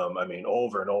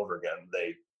 Over and over again,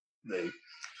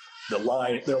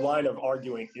 their line of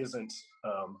arguing isn't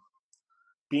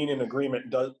being in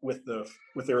agreement with the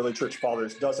early church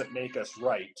fathers doesn't make us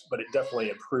right, but it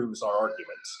definitely improves our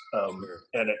argument.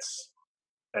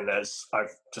 And as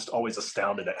I've just always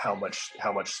astounded at how much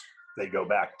they go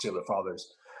back to the fathers.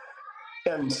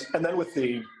 And then with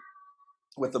the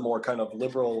more kind of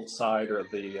liberal side, or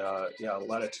the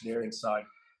latitudinarian side,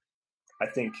 I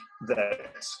think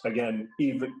that, again,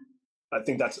 I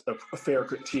think that's a fair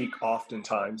critique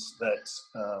oftentimes, that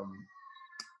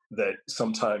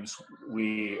sometimes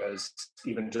we as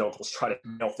evangelicals try to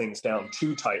nail things down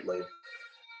too tightly.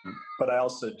 But I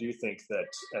also do think that,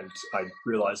 and I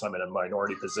realize I'm in a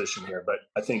minority position here, but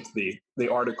I think the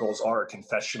articles are a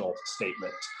confessional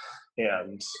statement,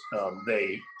 and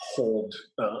they hold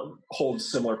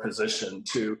similar position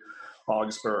to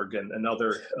Augsburg and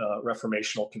other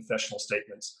reformational confessional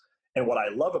statements. And what I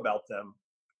love about them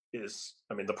is,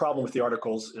 the problem with the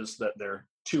articles is that they're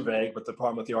too vague, but the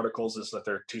problem with the articles is that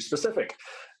they're too specific.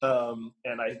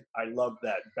 And I love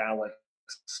that balance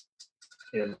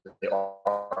in the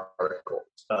article,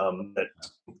 that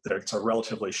it's a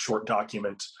relatively short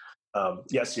document.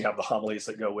 Yes, you have the homilies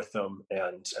that go with them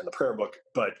and the prayer book,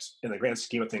 but in the grand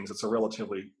scheme of things, it's a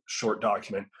relatively short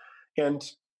document, and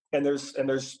there's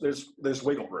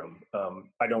wiggle room.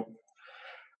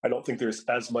 I don't think there's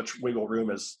as much wiggle room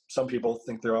as some people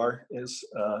think there is,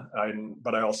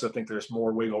 but I also think there's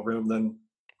more wiggle room than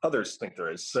others think there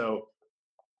is. So,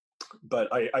 but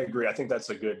I agree. I think that's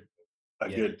a good.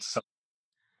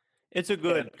 It's a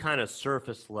good kind of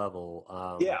surface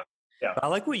level. Yeah. But I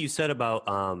like what you said about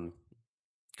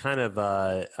kind of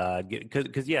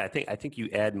because I think you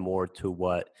add more to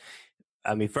what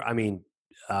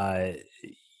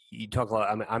you talk a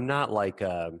lot. I'm not like.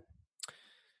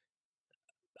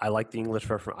 I like the English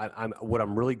Reformation. I'm what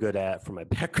I'm really good at from my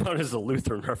background is the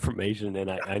Lutheran Reformation,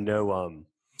 and I know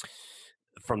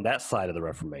from that side of the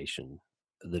Reformation,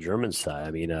 the German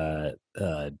side.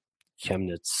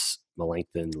 Chemnitz,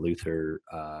 Melanchthon, Luther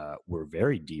were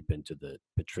very deep into the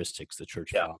patristics, the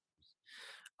church fathers.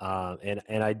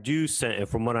 And I do sense,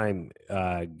 from what I'm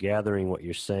gathering, what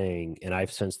you're saying, and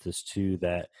I've sensed this too,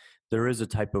 that there is a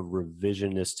type of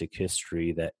revisionistic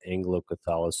history that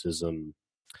Anglo-Catholicism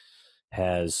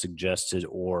has suggested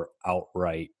or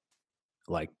outright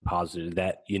like posited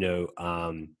that,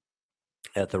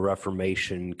 at the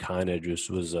Reformation kind of just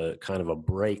was a kind of a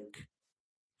break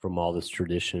from all this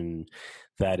tradition,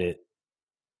 that it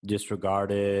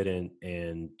disregarded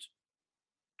and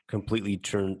completely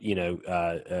turned,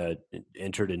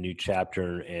 entered a new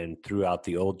chapter and threw out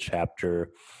the old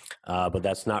chapter. But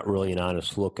that's not really an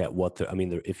honest look at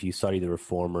if you study the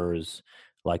Reformers,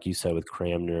 like you said with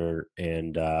Cranmer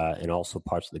and also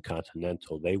parts of the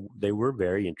Continental, they were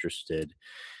very interested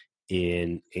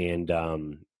in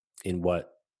what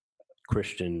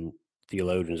Christian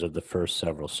theologians of the first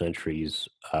several centuries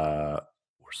were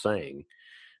saying,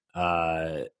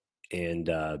 and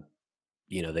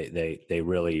they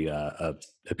really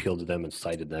appealed to them and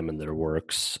cited them in their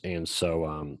works, and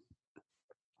so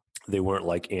they weren't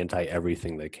like anti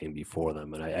everything that came before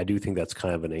them. And I do think that's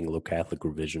kind of an Anglo-Catholic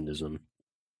revisionism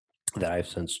that I've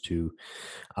sensed too.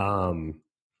 What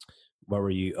were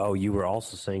you? Oh, you were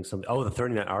also saying something. Oh, the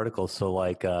 39 articles. So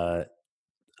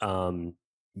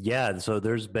yeah. So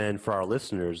there's been, for our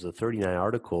listeners, the 39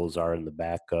 articles are in the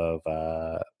back of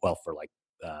for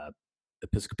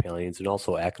Episcopalians and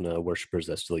also ACNA worshipers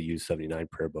that still use 79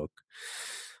 prayer book.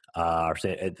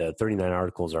 The 39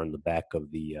 articles are in the back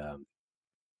of the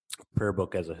prayer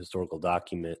book as a historical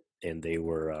document, and they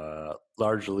were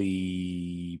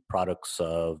largely products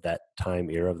of that time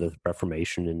era of the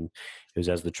Reformation, and it was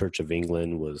as the Church of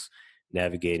England was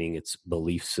navigating its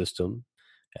belief system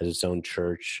as its own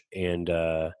church, and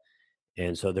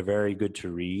so they're very good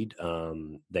to read.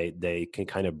 They can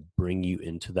kind of bring you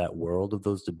into that world of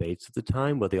those debates at the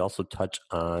time, but they also touch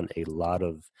on a lot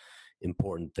of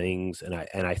important things, and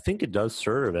I think it does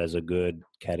serve as a good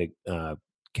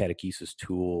catechesis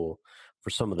tool for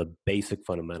some of the basic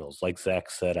fundamentals. Like Zach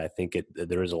said, I think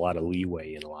there is a lot of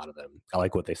leeway in a lot of them. I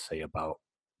like what they say about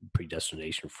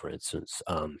predestination, for instance.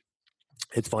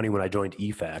 It's funny, when I joined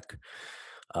EFAC,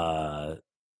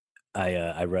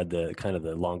 I read the kind of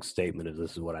the long statement of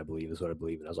this is what I believe, and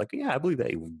I was like, yeah, I believe that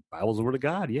the Bible's the word of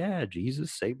God. Yeah,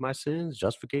 Jesus saved my sins,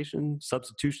 justification,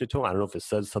 substitution, atonement. I don't know if it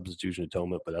says substitution,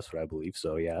 atonement, but that's what I believe.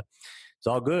 So yeah, it's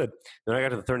all good. Then I got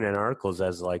to the 39 articles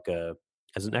as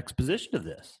an exposition of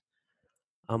this.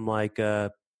 I'm like,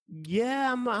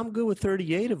 yeah, I'm good with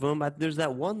 38 of them. There's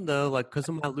that one though, like, because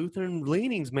of my Lutheran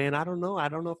leanings, man. I don't know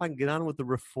if I can get on with the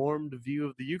Reformed view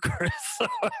of the Eucharist.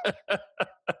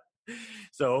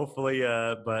 So hopefully,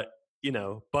 but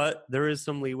there is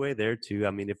some leeway there too.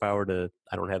 I mean, if I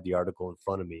don't have the article in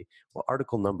front of me. What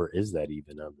article number is that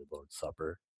even on the Lord's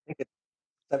Supper? I think it's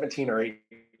 17 or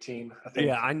 18. I think.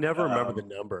 Yeah, I never remember the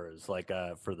numbers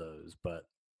for those, but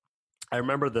I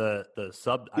remember the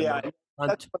sub. Yeah, I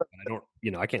don't.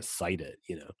 I can't cite it.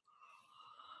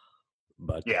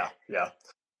 But yeah.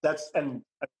 That's, and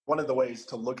one of the ways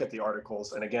to look at the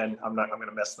articles. And again, I'm going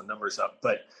to mess the numbers up,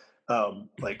 but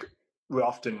like we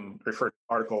often refer to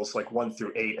articles like 1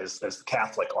 through 8 as the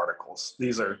Catholic articles.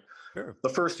 These are the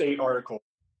first 8 articles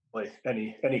like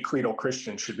any creedal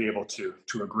Christian should be able to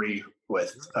agree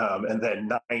with, and then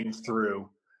 9 through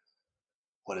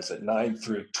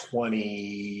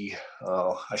 20.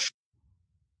 Oh, I should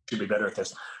be better at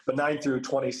this, but 9 through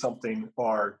 20 something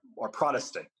are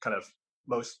Protestant, kind of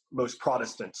most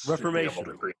Protestants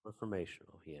reformational,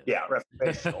 yeah,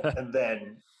 reformational, and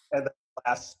then the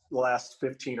last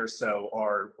 15 or so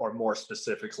are more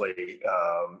specifically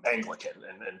Anglican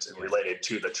and related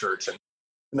to the church, and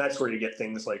that's where you get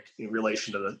things like in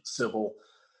relation to the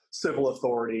civil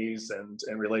authorities and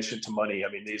in relation to money.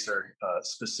 I mean, these are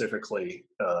specifically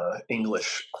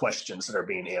English questions that are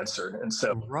being answered, and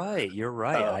so right, you're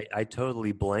right. I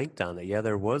totally blanked on it. Yeah,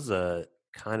 there was a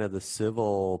kind of the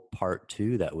civil part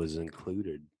too that was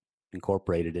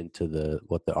incorporated into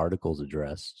what the articles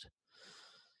addressed.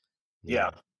 Yeah.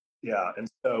 And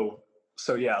so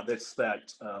yeah, that's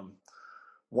that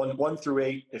 1 through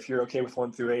 8. If you're okay with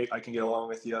 1 through 8, I can get along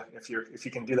with you. If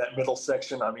you can do that middle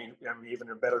section, I mean, I'm even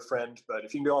a better friend. But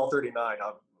if you can do all 39,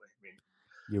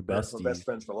 your best. We're best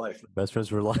friends for life. Best friends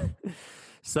for life.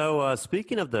 So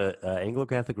speaking of the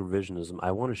Anglo-Catholic revisionism,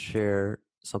 I want to share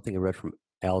something I read from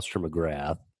Alister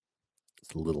McGrath.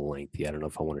 It's a little lengthy. I don't know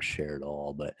if I want to share it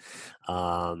all, but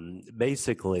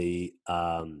basically.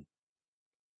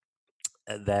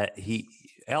 That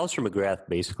Alister McGrath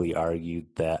basically argued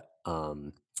that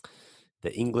the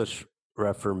English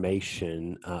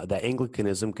Reformation, that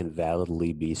Anglicanism can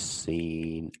validly be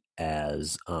seen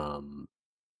as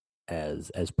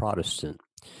Protestant.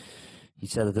 He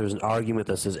said that there's an argument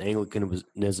that says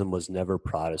Anglicanism was never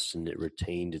Protestant. It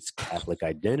retained its Catholic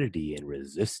identity and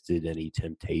resisted any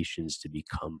temptations to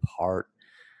become part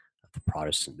of the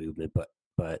Protestant movement.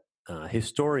 But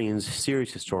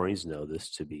serious historians know this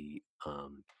to be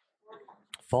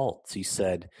false. He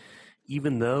said,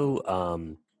 even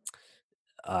though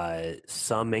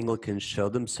some Anglicans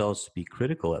showed themselves to be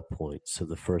critical at points of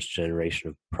the first generation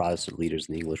of Protestant leaders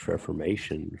in the English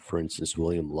Reformation, for instance,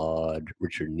 William Laud,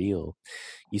 Richard Neile,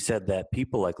 he said that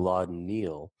people like Laud and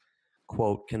Neile,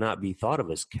 quote, cannot be thought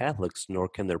of as Catholics, nor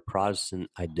can their Protestant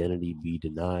identity be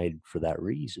denied for that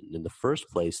reason. In the first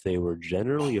place, they were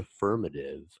generally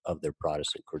affirmative of their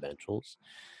Protestant credentials.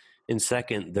 And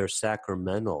second, their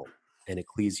sacramental and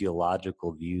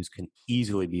ecclesiological views can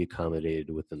easily be accommodated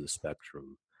within the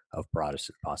spectrum of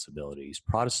Protestant possibilities.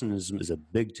 Protestantism is a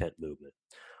big tent movement,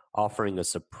 offering a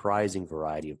surprising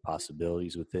variety of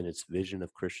possibilities within its vision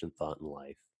of Christian thought and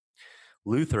life.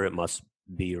 Luther, it must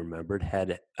be remembered,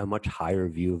 had a much higher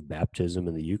view of baptism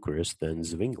and the Eucharist than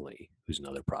Zwingli, who's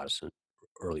another Protestant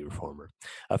early reformer,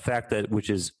 a fact that which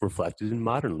is reflected in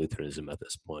modern Lutheranism at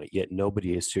this point. Yet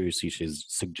nobody has seriously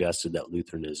suggested that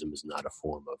Lutheranism is not a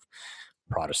form of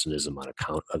Protestantism on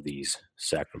account of these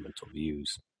sacramental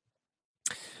views.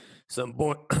 Some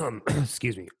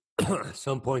excuse me,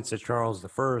 some points that Charles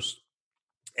I,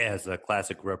 as a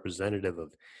classic representative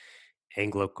of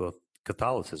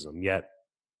Anglo-Catholicism, yet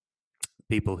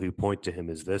people who point to him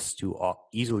as this to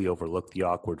easily overlook the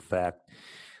awkward fact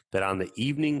that on the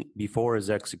evening before his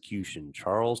execution,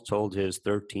 Charles told his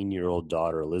 13-year-old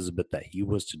daughter, Elizabeth, that he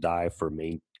was to die for,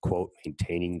 quote,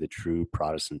 maintaining the true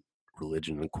Protestant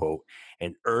religion, unquote,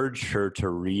 and urged her to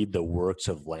read the works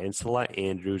of Lancelot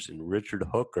Andrewes and Richard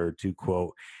Hooker to,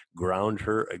 quote, ground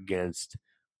her against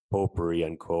popery,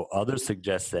 unquote. Others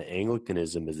suggest that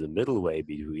Anglicanism is the middle way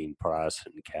between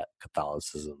Protestant and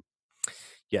Catholicism.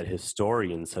 Yet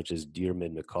historians such as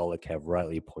Diarmaid MacCulloch have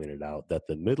rightly pointed out that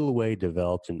the middle way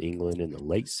developed in England in the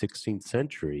late 16th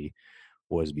century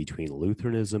was between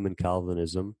Lutheranism and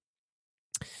Calvinism.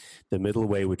 The middle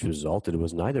way which resulted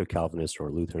was neither Calvinist nor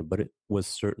Lutheran, but it was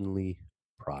certainly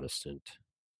Protestant,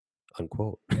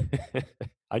 unquote.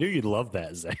 I knew you'd love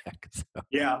that, Zach. So.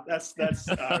 Yeah, that's.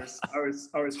 I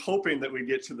was hoping that we'd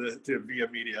get to Via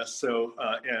Media. So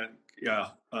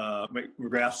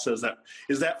McGrath says that.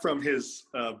 Is that from his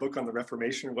book on the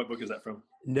Reformation? What book is that from?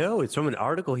 No, it's from an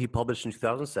article he published in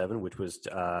 2007, which was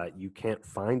you can't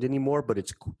find anymore. But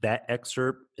it's that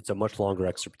excerpt. It's a much longer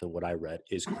excerpt than what I read.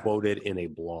 Is quoted in a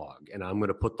blog, and I'm going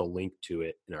to put the link to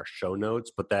it in our show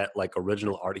notes. But that like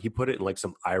original art, he put it in like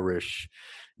some Irish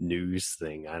news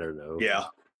thing. I don't know. Yeah.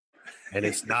 And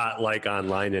it's not like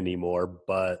online anymore,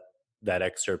 but that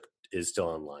excerpt is still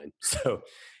online. So,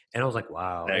 and I was like,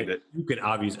 wow, you could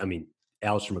obviously, I mean,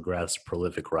 Alistair McGrath's a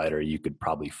prolific writer. You could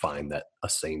probably find that a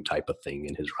same type of thing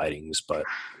in his writings, but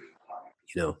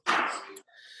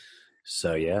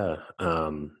so yeah,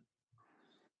 thought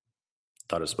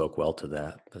it spoke well to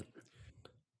that, but.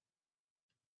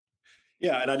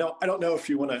 Yeah, and I don't know if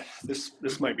you want to.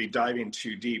 This might be diving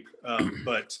too deep,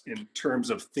 but in terms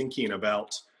of thinking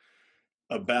about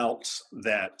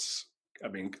that, I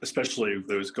mean, especially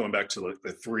those going back to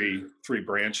the three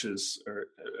branches, or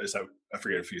as I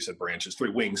forget if you said branches,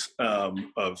 three wings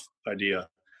of idea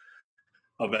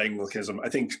of Anglicanism. I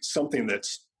think something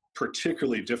that's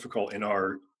particularly difficult in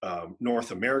our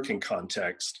North American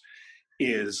context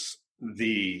is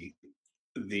the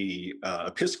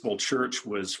Episcopal Church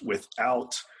was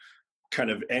without kind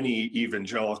of any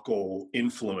evangelical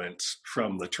influence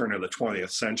from the turn of the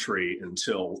 20th century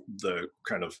until the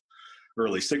kind of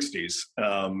early 60s.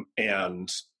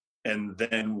 And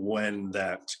then when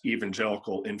that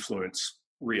evangelical influence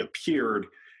reappeared,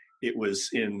 it was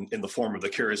in the form of the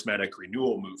charismatic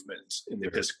renewal movement in the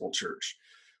Episcopal Church,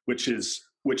 which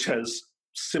has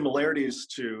similarities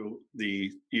to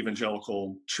the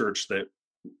evangelical church, that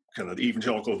kind of the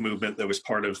evangelical movement that was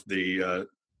part of the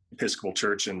Episcopal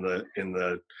Church in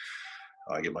the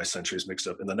I get my centuries mixed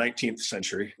up, in the 19th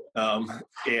century,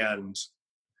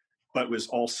 but was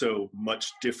also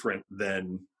much different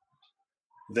than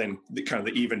the kind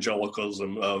of the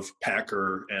evangelicalism of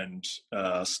Packer and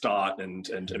Stott and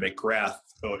McGrath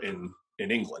in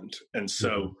England. And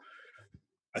so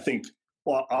I think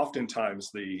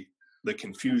oftentimes the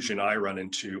confusion I run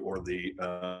into, or the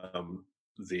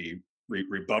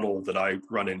rebuttal that I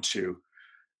run into,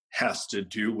 has to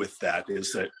do with that,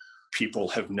 is that people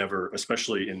have never,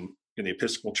 especially in the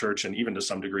Episcopal Church, and even to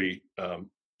some degree,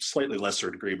 slightly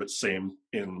lesser degree, but same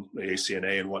in the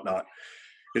ACNA and whatnot,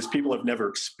 is people have never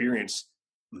experienced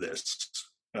this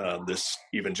this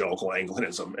evangelical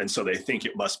Anglicanism, and so they think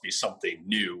it must be something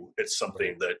new. It's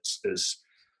something that is,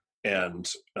 and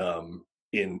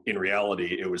in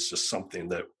reality, it was just something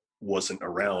that wasn't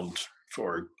around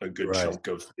for a good chunk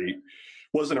of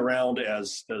wasn't around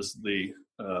as the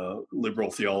liberal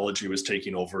theology was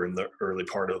taking over in the early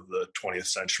part of the 20th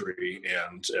century,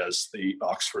 and as the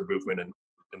Oxford movement and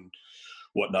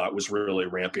whatnot was really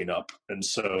ramping up, and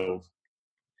so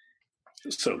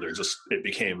it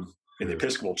became in the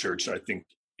Episcopal Church. I think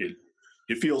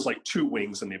it feels like two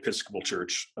wings in the Episcopal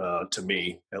Church, to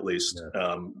me at least,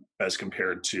 as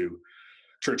compared to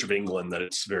Church of England, that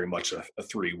it's very much a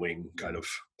three-wing kind of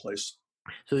place.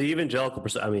 So the evangelical,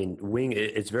 wing,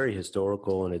 it's very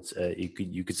historical, and it's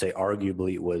you could say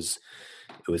arguably it was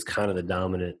kind of the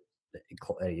dominant.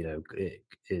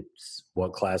 It's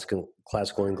what classical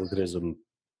Anglicanism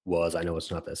was. I know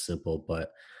it's not that simple,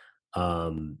 but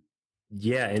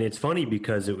yeah, and it's funny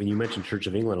because when you mentioned Church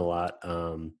of England a lot,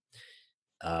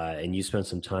 and you spent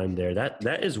some time there,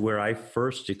 that is where I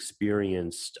first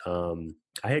experienced. I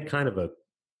had kind of a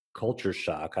culture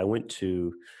shock. I went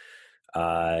to.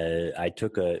 I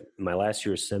took my last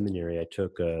year of seminary. I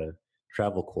took a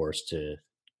travel course to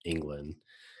England,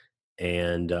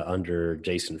 and under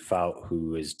Jason Fout,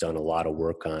 who has done a lot of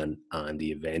work on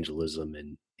the evangelism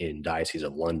in Diocese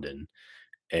of London.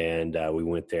 And we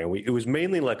went there, and it was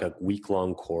mainly like a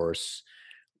week-long course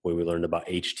where we learned about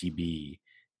HTB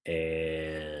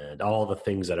and all the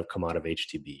things that have come out of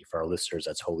HTB. For our listeners,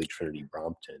 that's Holy Trinity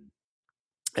Brompton.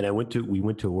 And we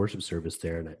went to a worship service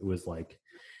there, and it was like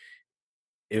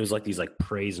these like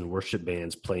praise and worship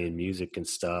bands playing music and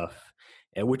stuff,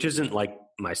 and which isn't like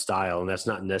my style, and that's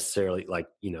not necessarily like,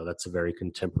 that's a very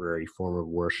contemporary form of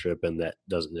worship, and that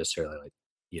doesn't necessarily like,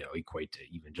 equate to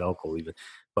evangelical even,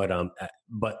 but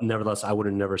nevertheless, I would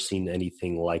have never seen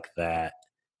anything like that,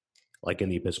 like in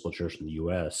the Episcopal Church in the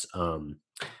U.S.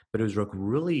 But it was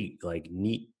really like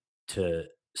neat to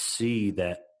see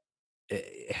that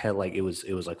it had like, it was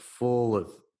like full of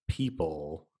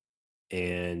people,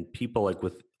 and people like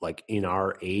with like in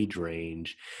our age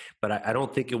range, but I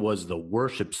don't think it was the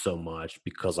worship so much,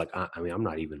 because like, I mean, I'm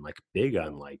not even like big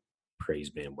on like praise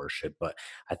band worship, but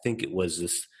I think it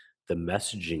was the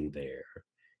messaging there,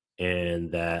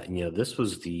 and that, this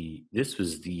was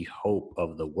the hope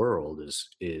of the world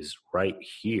is right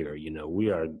here. We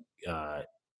are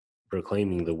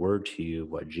proclaiming the word to you,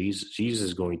 what Jesus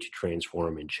is going to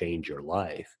transform and change your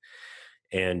life.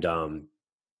 And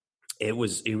it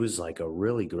was like a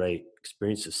really great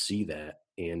experience to see that.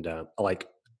 And like,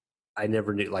 I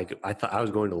never knew, like, I thought I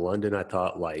was going to London. I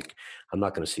thought like, I'm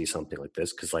not going to see something like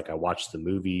this, because like I watched the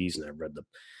movies and I read the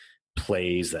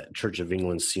plays that Church of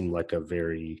England seemed like a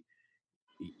very,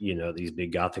 these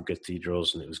big Gothic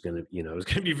cathedrals, and it was going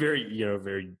to be very,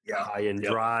 very high and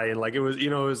dry. And like, it was,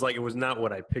 it was not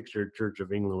what I pictured Church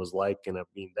of England was like. And I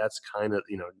mean, that's kind of,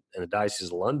 in the Diocese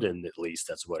of London, at least,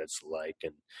 that's what it's like.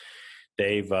 And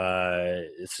they've,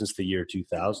 since the year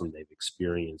 2000, they've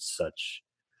experienced such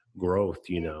growth,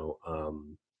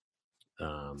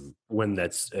 when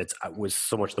it's with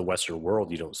so much of the Western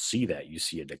world, you don't see that. You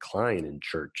see a decline in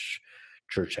church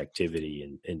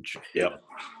activity,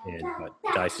 but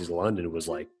Diocese of London was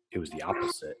like, it was the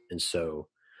opposite. And so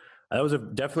that was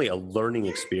definitely a learning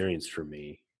experience for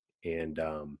me. And,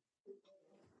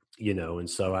 and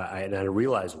so I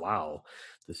realized, wow,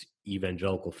 this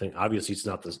evangelical thing, obviously it's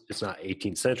not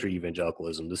 18th century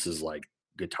evangelicalism. This is like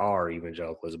guitar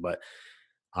evangelicalism, but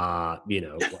and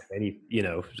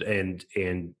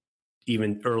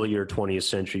even earlier 20th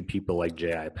century people like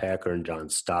J.I. Packer and John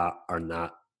Stott are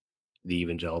not the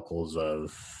evangelicals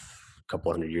of a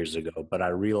couple hundred years ago. But I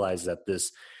realized that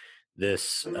this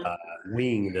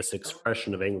wing, this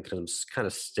expression of Anglicanism, kind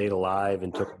of stayed alive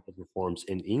and took different forms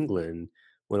in England,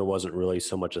 when it wasn't really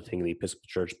so much a thing in the Episcopal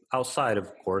Church, outside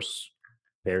of course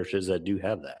parishes that do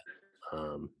have that.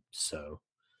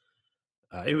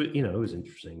 It was, it was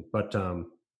interesting. But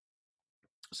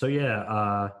so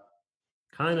yeah,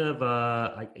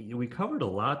 we covered a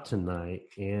lot tonight,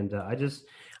 and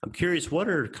I'm curious, what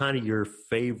are kind of your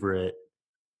favorite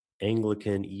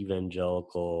Anglican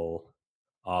evangelical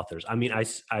authors? I mean,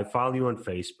 I follow you on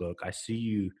Facebook. I see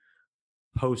you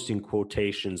posting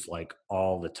quotations like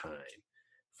all the time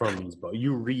from these books.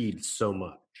 You read so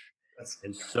much.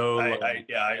 And so go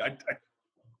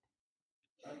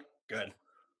ahead.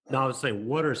 No, I was saying,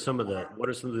 what are some of the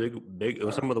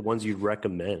ones you'd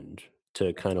recommend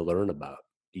to kind of learn about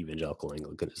evangelical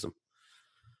Anglicanism?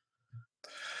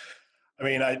 I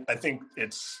mean, I think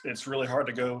it's really hard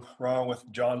to go wrong with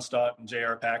John Stott and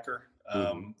J.R. Packer.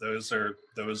 Those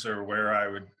are where I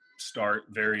would start.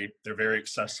 They're very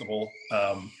accessible.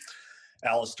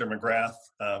 Alistair McGrath.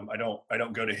 I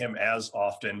don't go to him as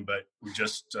often, but we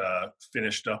just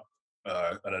finished up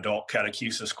an adult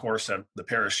catechesis course at the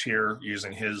parish here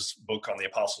using his book on the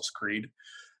Apostles' Creed.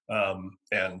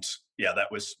 And yeah,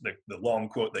 that was the long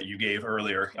quote that you gave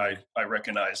earlier. I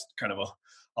recognized kind of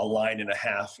a line and a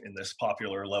half in this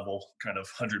popular level kind of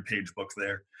 100-page book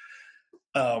there.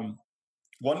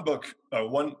 One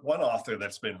author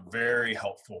that's been very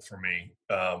helpful for me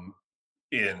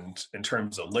in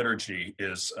terms of liturgy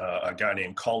is a guy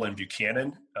named Colin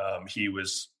Buchanan. He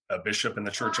was a bishop in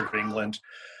the Church of England.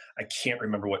 I can't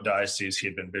remember what diocese he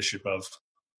had been bishop of,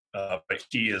 but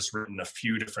he has written a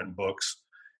few different books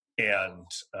and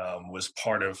was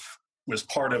part of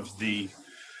the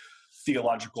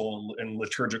theological and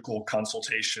liturgical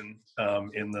consultation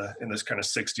in this kind of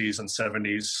 60s and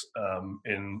 70s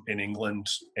in England,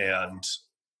 and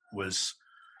was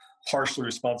partially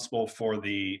responsible for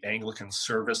the Anglican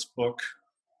Service book,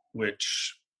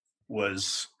 which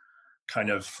was kind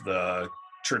of the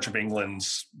Church of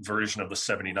England's version of the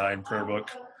 79 prayer book,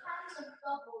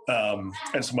 and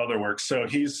some other works. So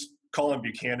Colin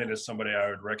Buchanan is somebody I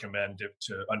would recommend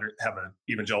to have an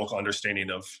evangelical understanding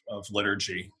of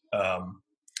liturgy. And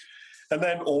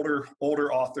then older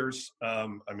authors.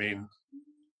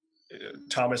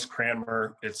 Thomas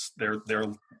Cranmer. They're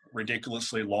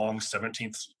ridiculously long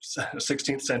 17th,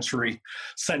 16th century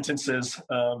sentences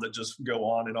that just go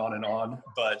on and on and on.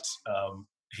 But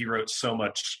he wrote so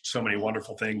many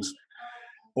wonderful things.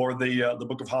 Or the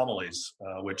Book of Homilies,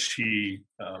 which a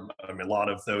lot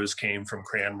of those came from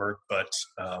Cranmer, but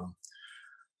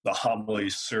the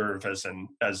homilies serve as an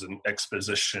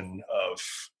exposition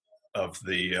of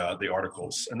the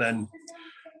articles. And then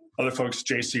other folks,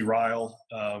 J.C. Ryle,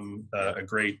 a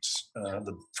great,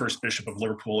 the first bishop of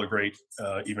Liverpool, a great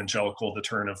evangelical, the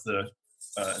turn of in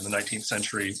the 19th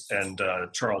century, and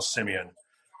Charles Simeon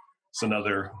is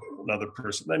another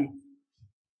person. Then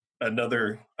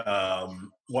another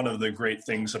one of the great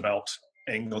things about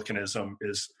Anglicanism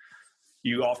is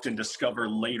you often discover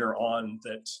later on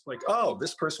that, like, oh,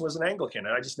 this person was an Anglican,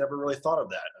 and I just never really thought of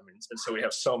that. And so we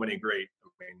have so many great,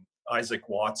 Isaac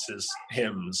Watts's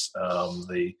hymns,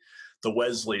 the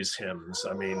Wesley's hymns.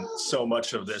 So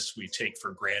much of this we take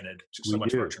for granted. So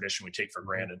much of our tradition we take for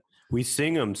granted. We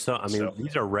sing them.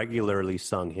 These are regularly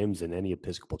sung hymns in any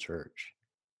Episcopal church.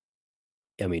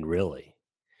 Really.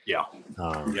 Yeah.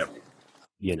 Yep.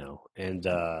 And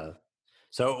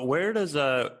so where does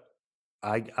I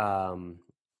was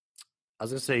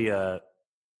gonna say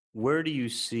where do you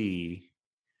see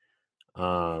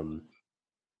kind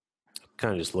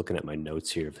of just looking at my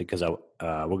notes here because we're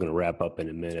gonna wrap up in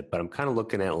a minute, but I'm kind of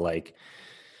looking at like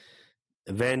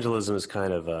evangelism is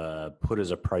kind of put as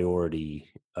a priority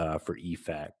for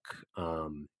EFAC.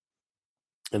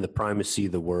 And the primacy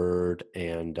of the word,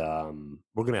 and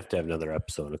we're going to have another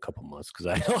episode in a couple months because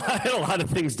I had a lot of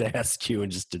things to ask you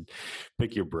and just to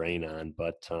pick your brain on.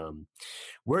 But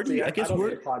where do you? I guess we're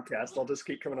a podcast. I'll just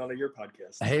keep coming on to your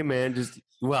podcast. Hey man,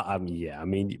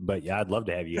 but yeah, I'd love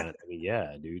to have you on.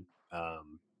 Yeah, dude. I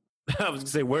was going to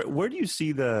say, where do you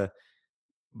see the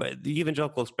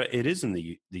evangelical? It is in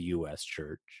the U.S.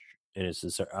 church, and it's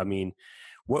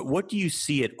what do you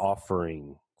see it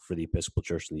offering for the Episcopal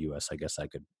Church in the U.S.? I guess I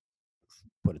could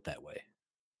put it that way.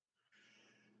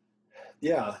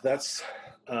 Yeah, that's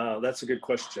a good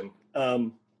question.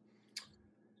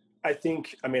 I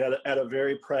think, at a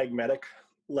very pragmatic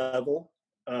level,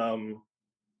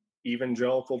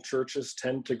 evangelical churches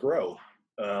tend to grow.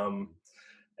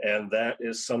 And that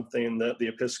is something that the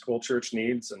Episcopal Church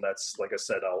needs. And that's, like I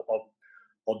said,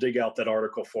 I'll dig out that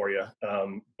article for you.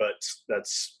 But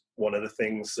that's one of the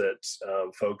things that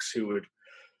folks who would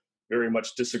very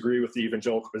much disagree with the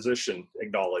evangelical position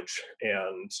acknowledge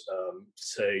and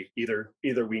say either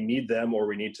we need them or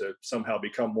we need to somehow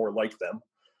become more like them.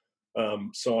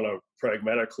 So on a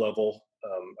pragmatic level,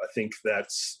 I think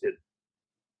that's it.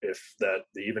 If that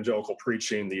the evangelical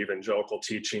preaching, the evangelical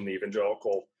teaching, the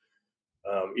evangelical,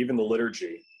 even the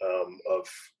liturgy of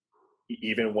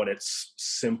even when it's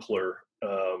simpler,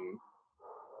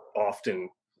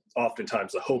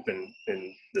 oftentimes the hope in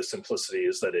the simplicity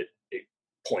is that it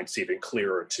points even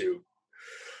clearer to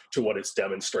what it's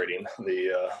demonstrating,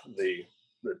 the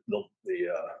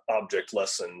object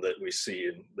lesson that we see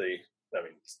in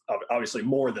obviously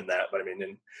more than that, but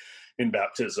in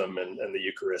baptism and the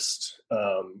Eucharist.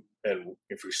 And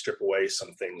if we strip away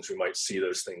some things, we might see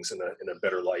those things in a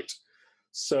better light.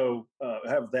 So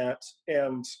have that,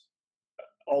 and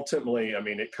ultimately,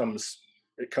 it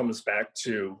comes back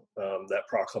to that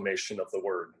proclamation of the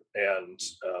word, and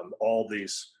all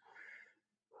these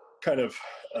kind of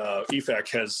EFAC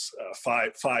has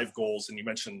five goals, and you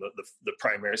mentioned the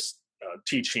primary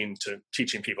teaching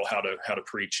people how to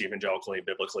preach evangelically,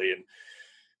 biblically,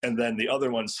 and then the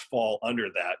other ones fall under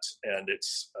that, and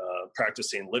it's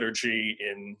practicing liturgy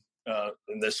in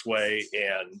this way,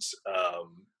 and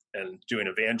doing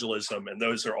evangelism, and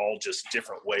those are all just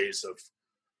different ways of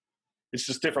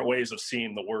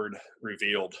seeing the word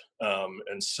revealed,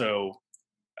 and so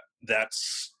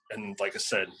that's, and like I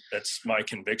said, that's my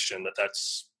conviction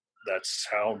that's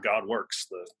how God works.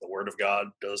 The word of God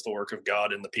does the work of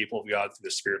God in the people of God through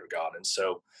the Spirit of God, and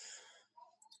so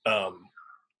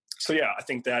yeah, I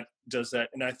think that does that,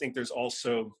 and I think there's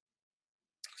also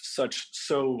so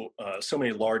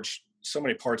many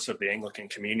parts of the Anglican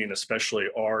communion, especially,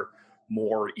 are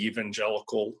more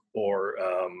evangelical or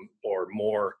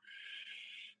more.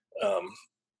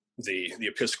 The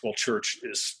Episcopal Church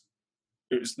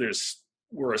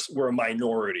we're a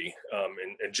minority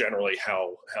in generally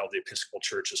how the Episcopal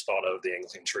Church is thought of. The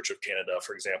Anglican Church of Canada,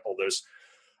 for example, those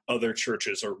other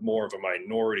churches are more of a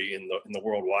minority in the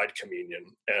worldwide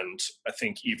communion, and I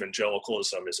think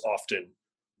evangelicalism is often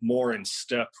more in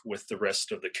step with the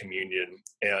rest of the communion,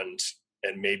 and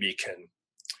maybe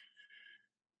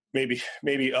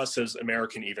us as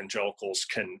American evangelicals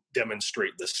can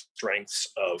demonstrate the strengths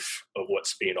of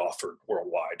what's being offered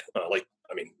worldwide.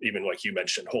 Even like you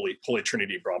mentioned, Holy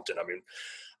Trinity Brompton. I mean,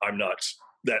 I'm not,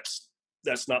 that's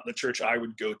not the church I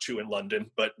would go to in London,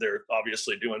 but they're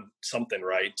obviously doing something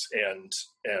right. And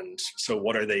so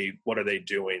what are they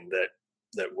doing that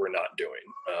we're not doing?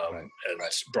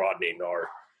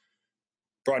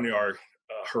 Broadening our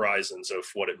horizons of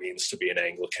what it means to be an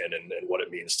Anglican and what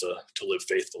it means to live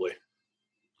faithfully.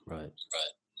 Right.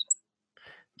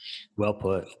 Well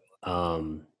put.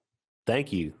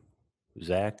 Thank you,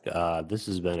 Zach. This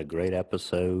has been a great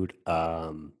episode.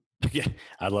 Yeah,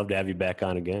 I'd love to have you back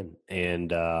on again.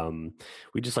 And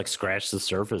we just scratched the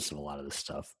surface of a lot of this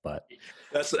stuff, but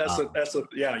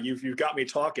yeah, you've got me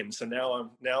talking. So now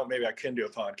maybe I can do a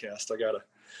podcast.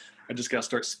 I just got to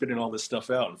start spitting all this stuff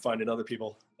out and finding other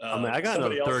people. I got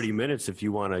another 30 minutes if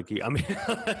you want to keep.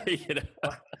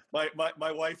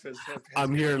 My wife has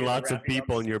I'm hearing lots of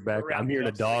people in your back. I'm hearing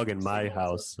a dog in my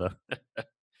house. So.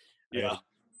 Yeah.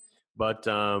 But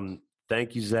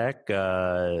thank you, Zach.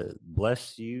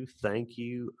 Bless you. Thank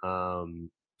you. And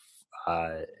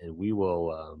we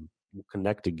will we'll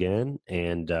connect again.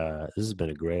 And this has been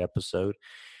a great episode.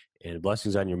 And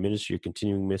blessings on your ministry, your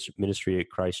continuing ministry at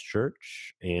Christ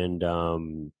Church. And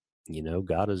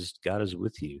God is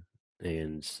with you.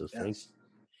 And so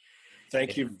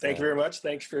thank you very much.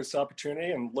 Thanks for this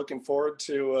opportunity, and looking forward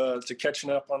to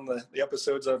catching up on the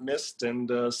episodes I've missed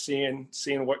and seeing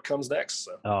what comes next.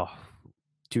 So. Oh,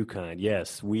 too kind.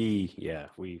 Yes, we're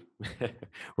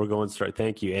going straight.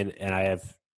 Thank you, and I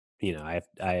have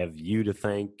you to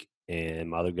thank and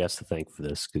my other guests to thank for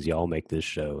this, because y'all make this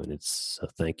show, and it's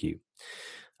thank you.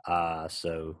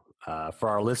 So for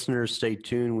our listeners, stay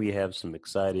tuned. We have some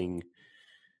exciting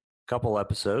couple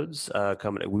episodes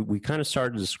coming. We kind of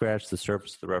started to scratch the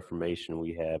surface of the Reformation.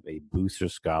 We have a Bucer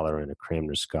Scholar and a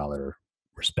Cranmer Scholar,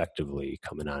 respectively,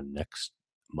 coming on next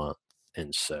month.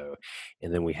 And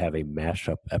then we have a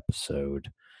mashup episode.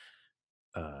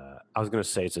 I was going to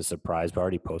say it's a surprise, but I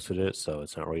already posted it, so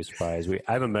it's not really a surprise. I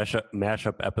have a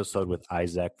mashup episode with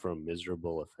Isaac from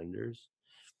Miserable Offenders.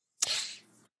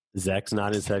 Zach's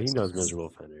nodding his head. He knows Miserable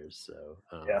Offenders. So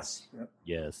yes,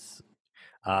 yes.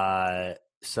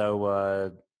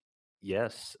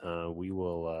 Yes, we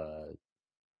will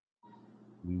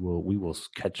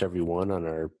catch everyone on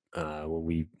our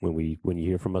when you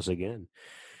hear from us again.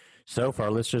 So for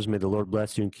our listeners, may the Lord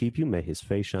bless you and keep you. May his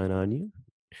face shine on you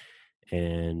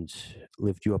and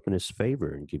lift you up in his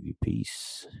favor and give you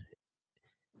peace.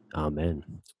 Amen.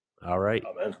 All right.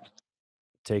 Amen.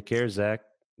 Take care, Zach.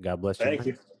 God bless you. Thank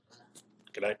you.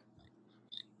 Good night.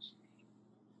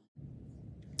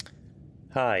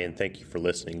 Hi, and thank you for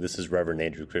listening. This is Reverend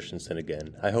Andrew Christensen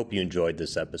again. I hope you enjoyed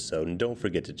this episode, and don't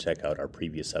forget to check out our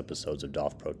previous episodes of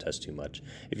Doth Protest Too Much.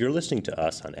 If you're listening to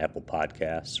us on Apple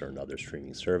Podcasts or another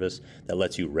streaming service that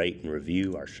lets you rate and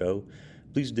review our show,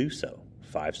 please do so.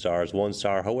 5 stars, 1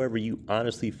 star, however you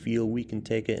honestly feel we can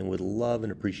take it, and would love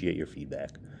and appreciate your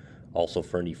feedback. Also,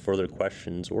 for any further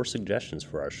questions or suggestions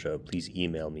for our show, please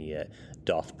email me at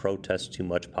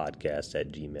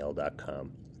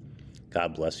dothprotesttoomuchpodcast@gmail.com.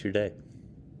 God bless your day.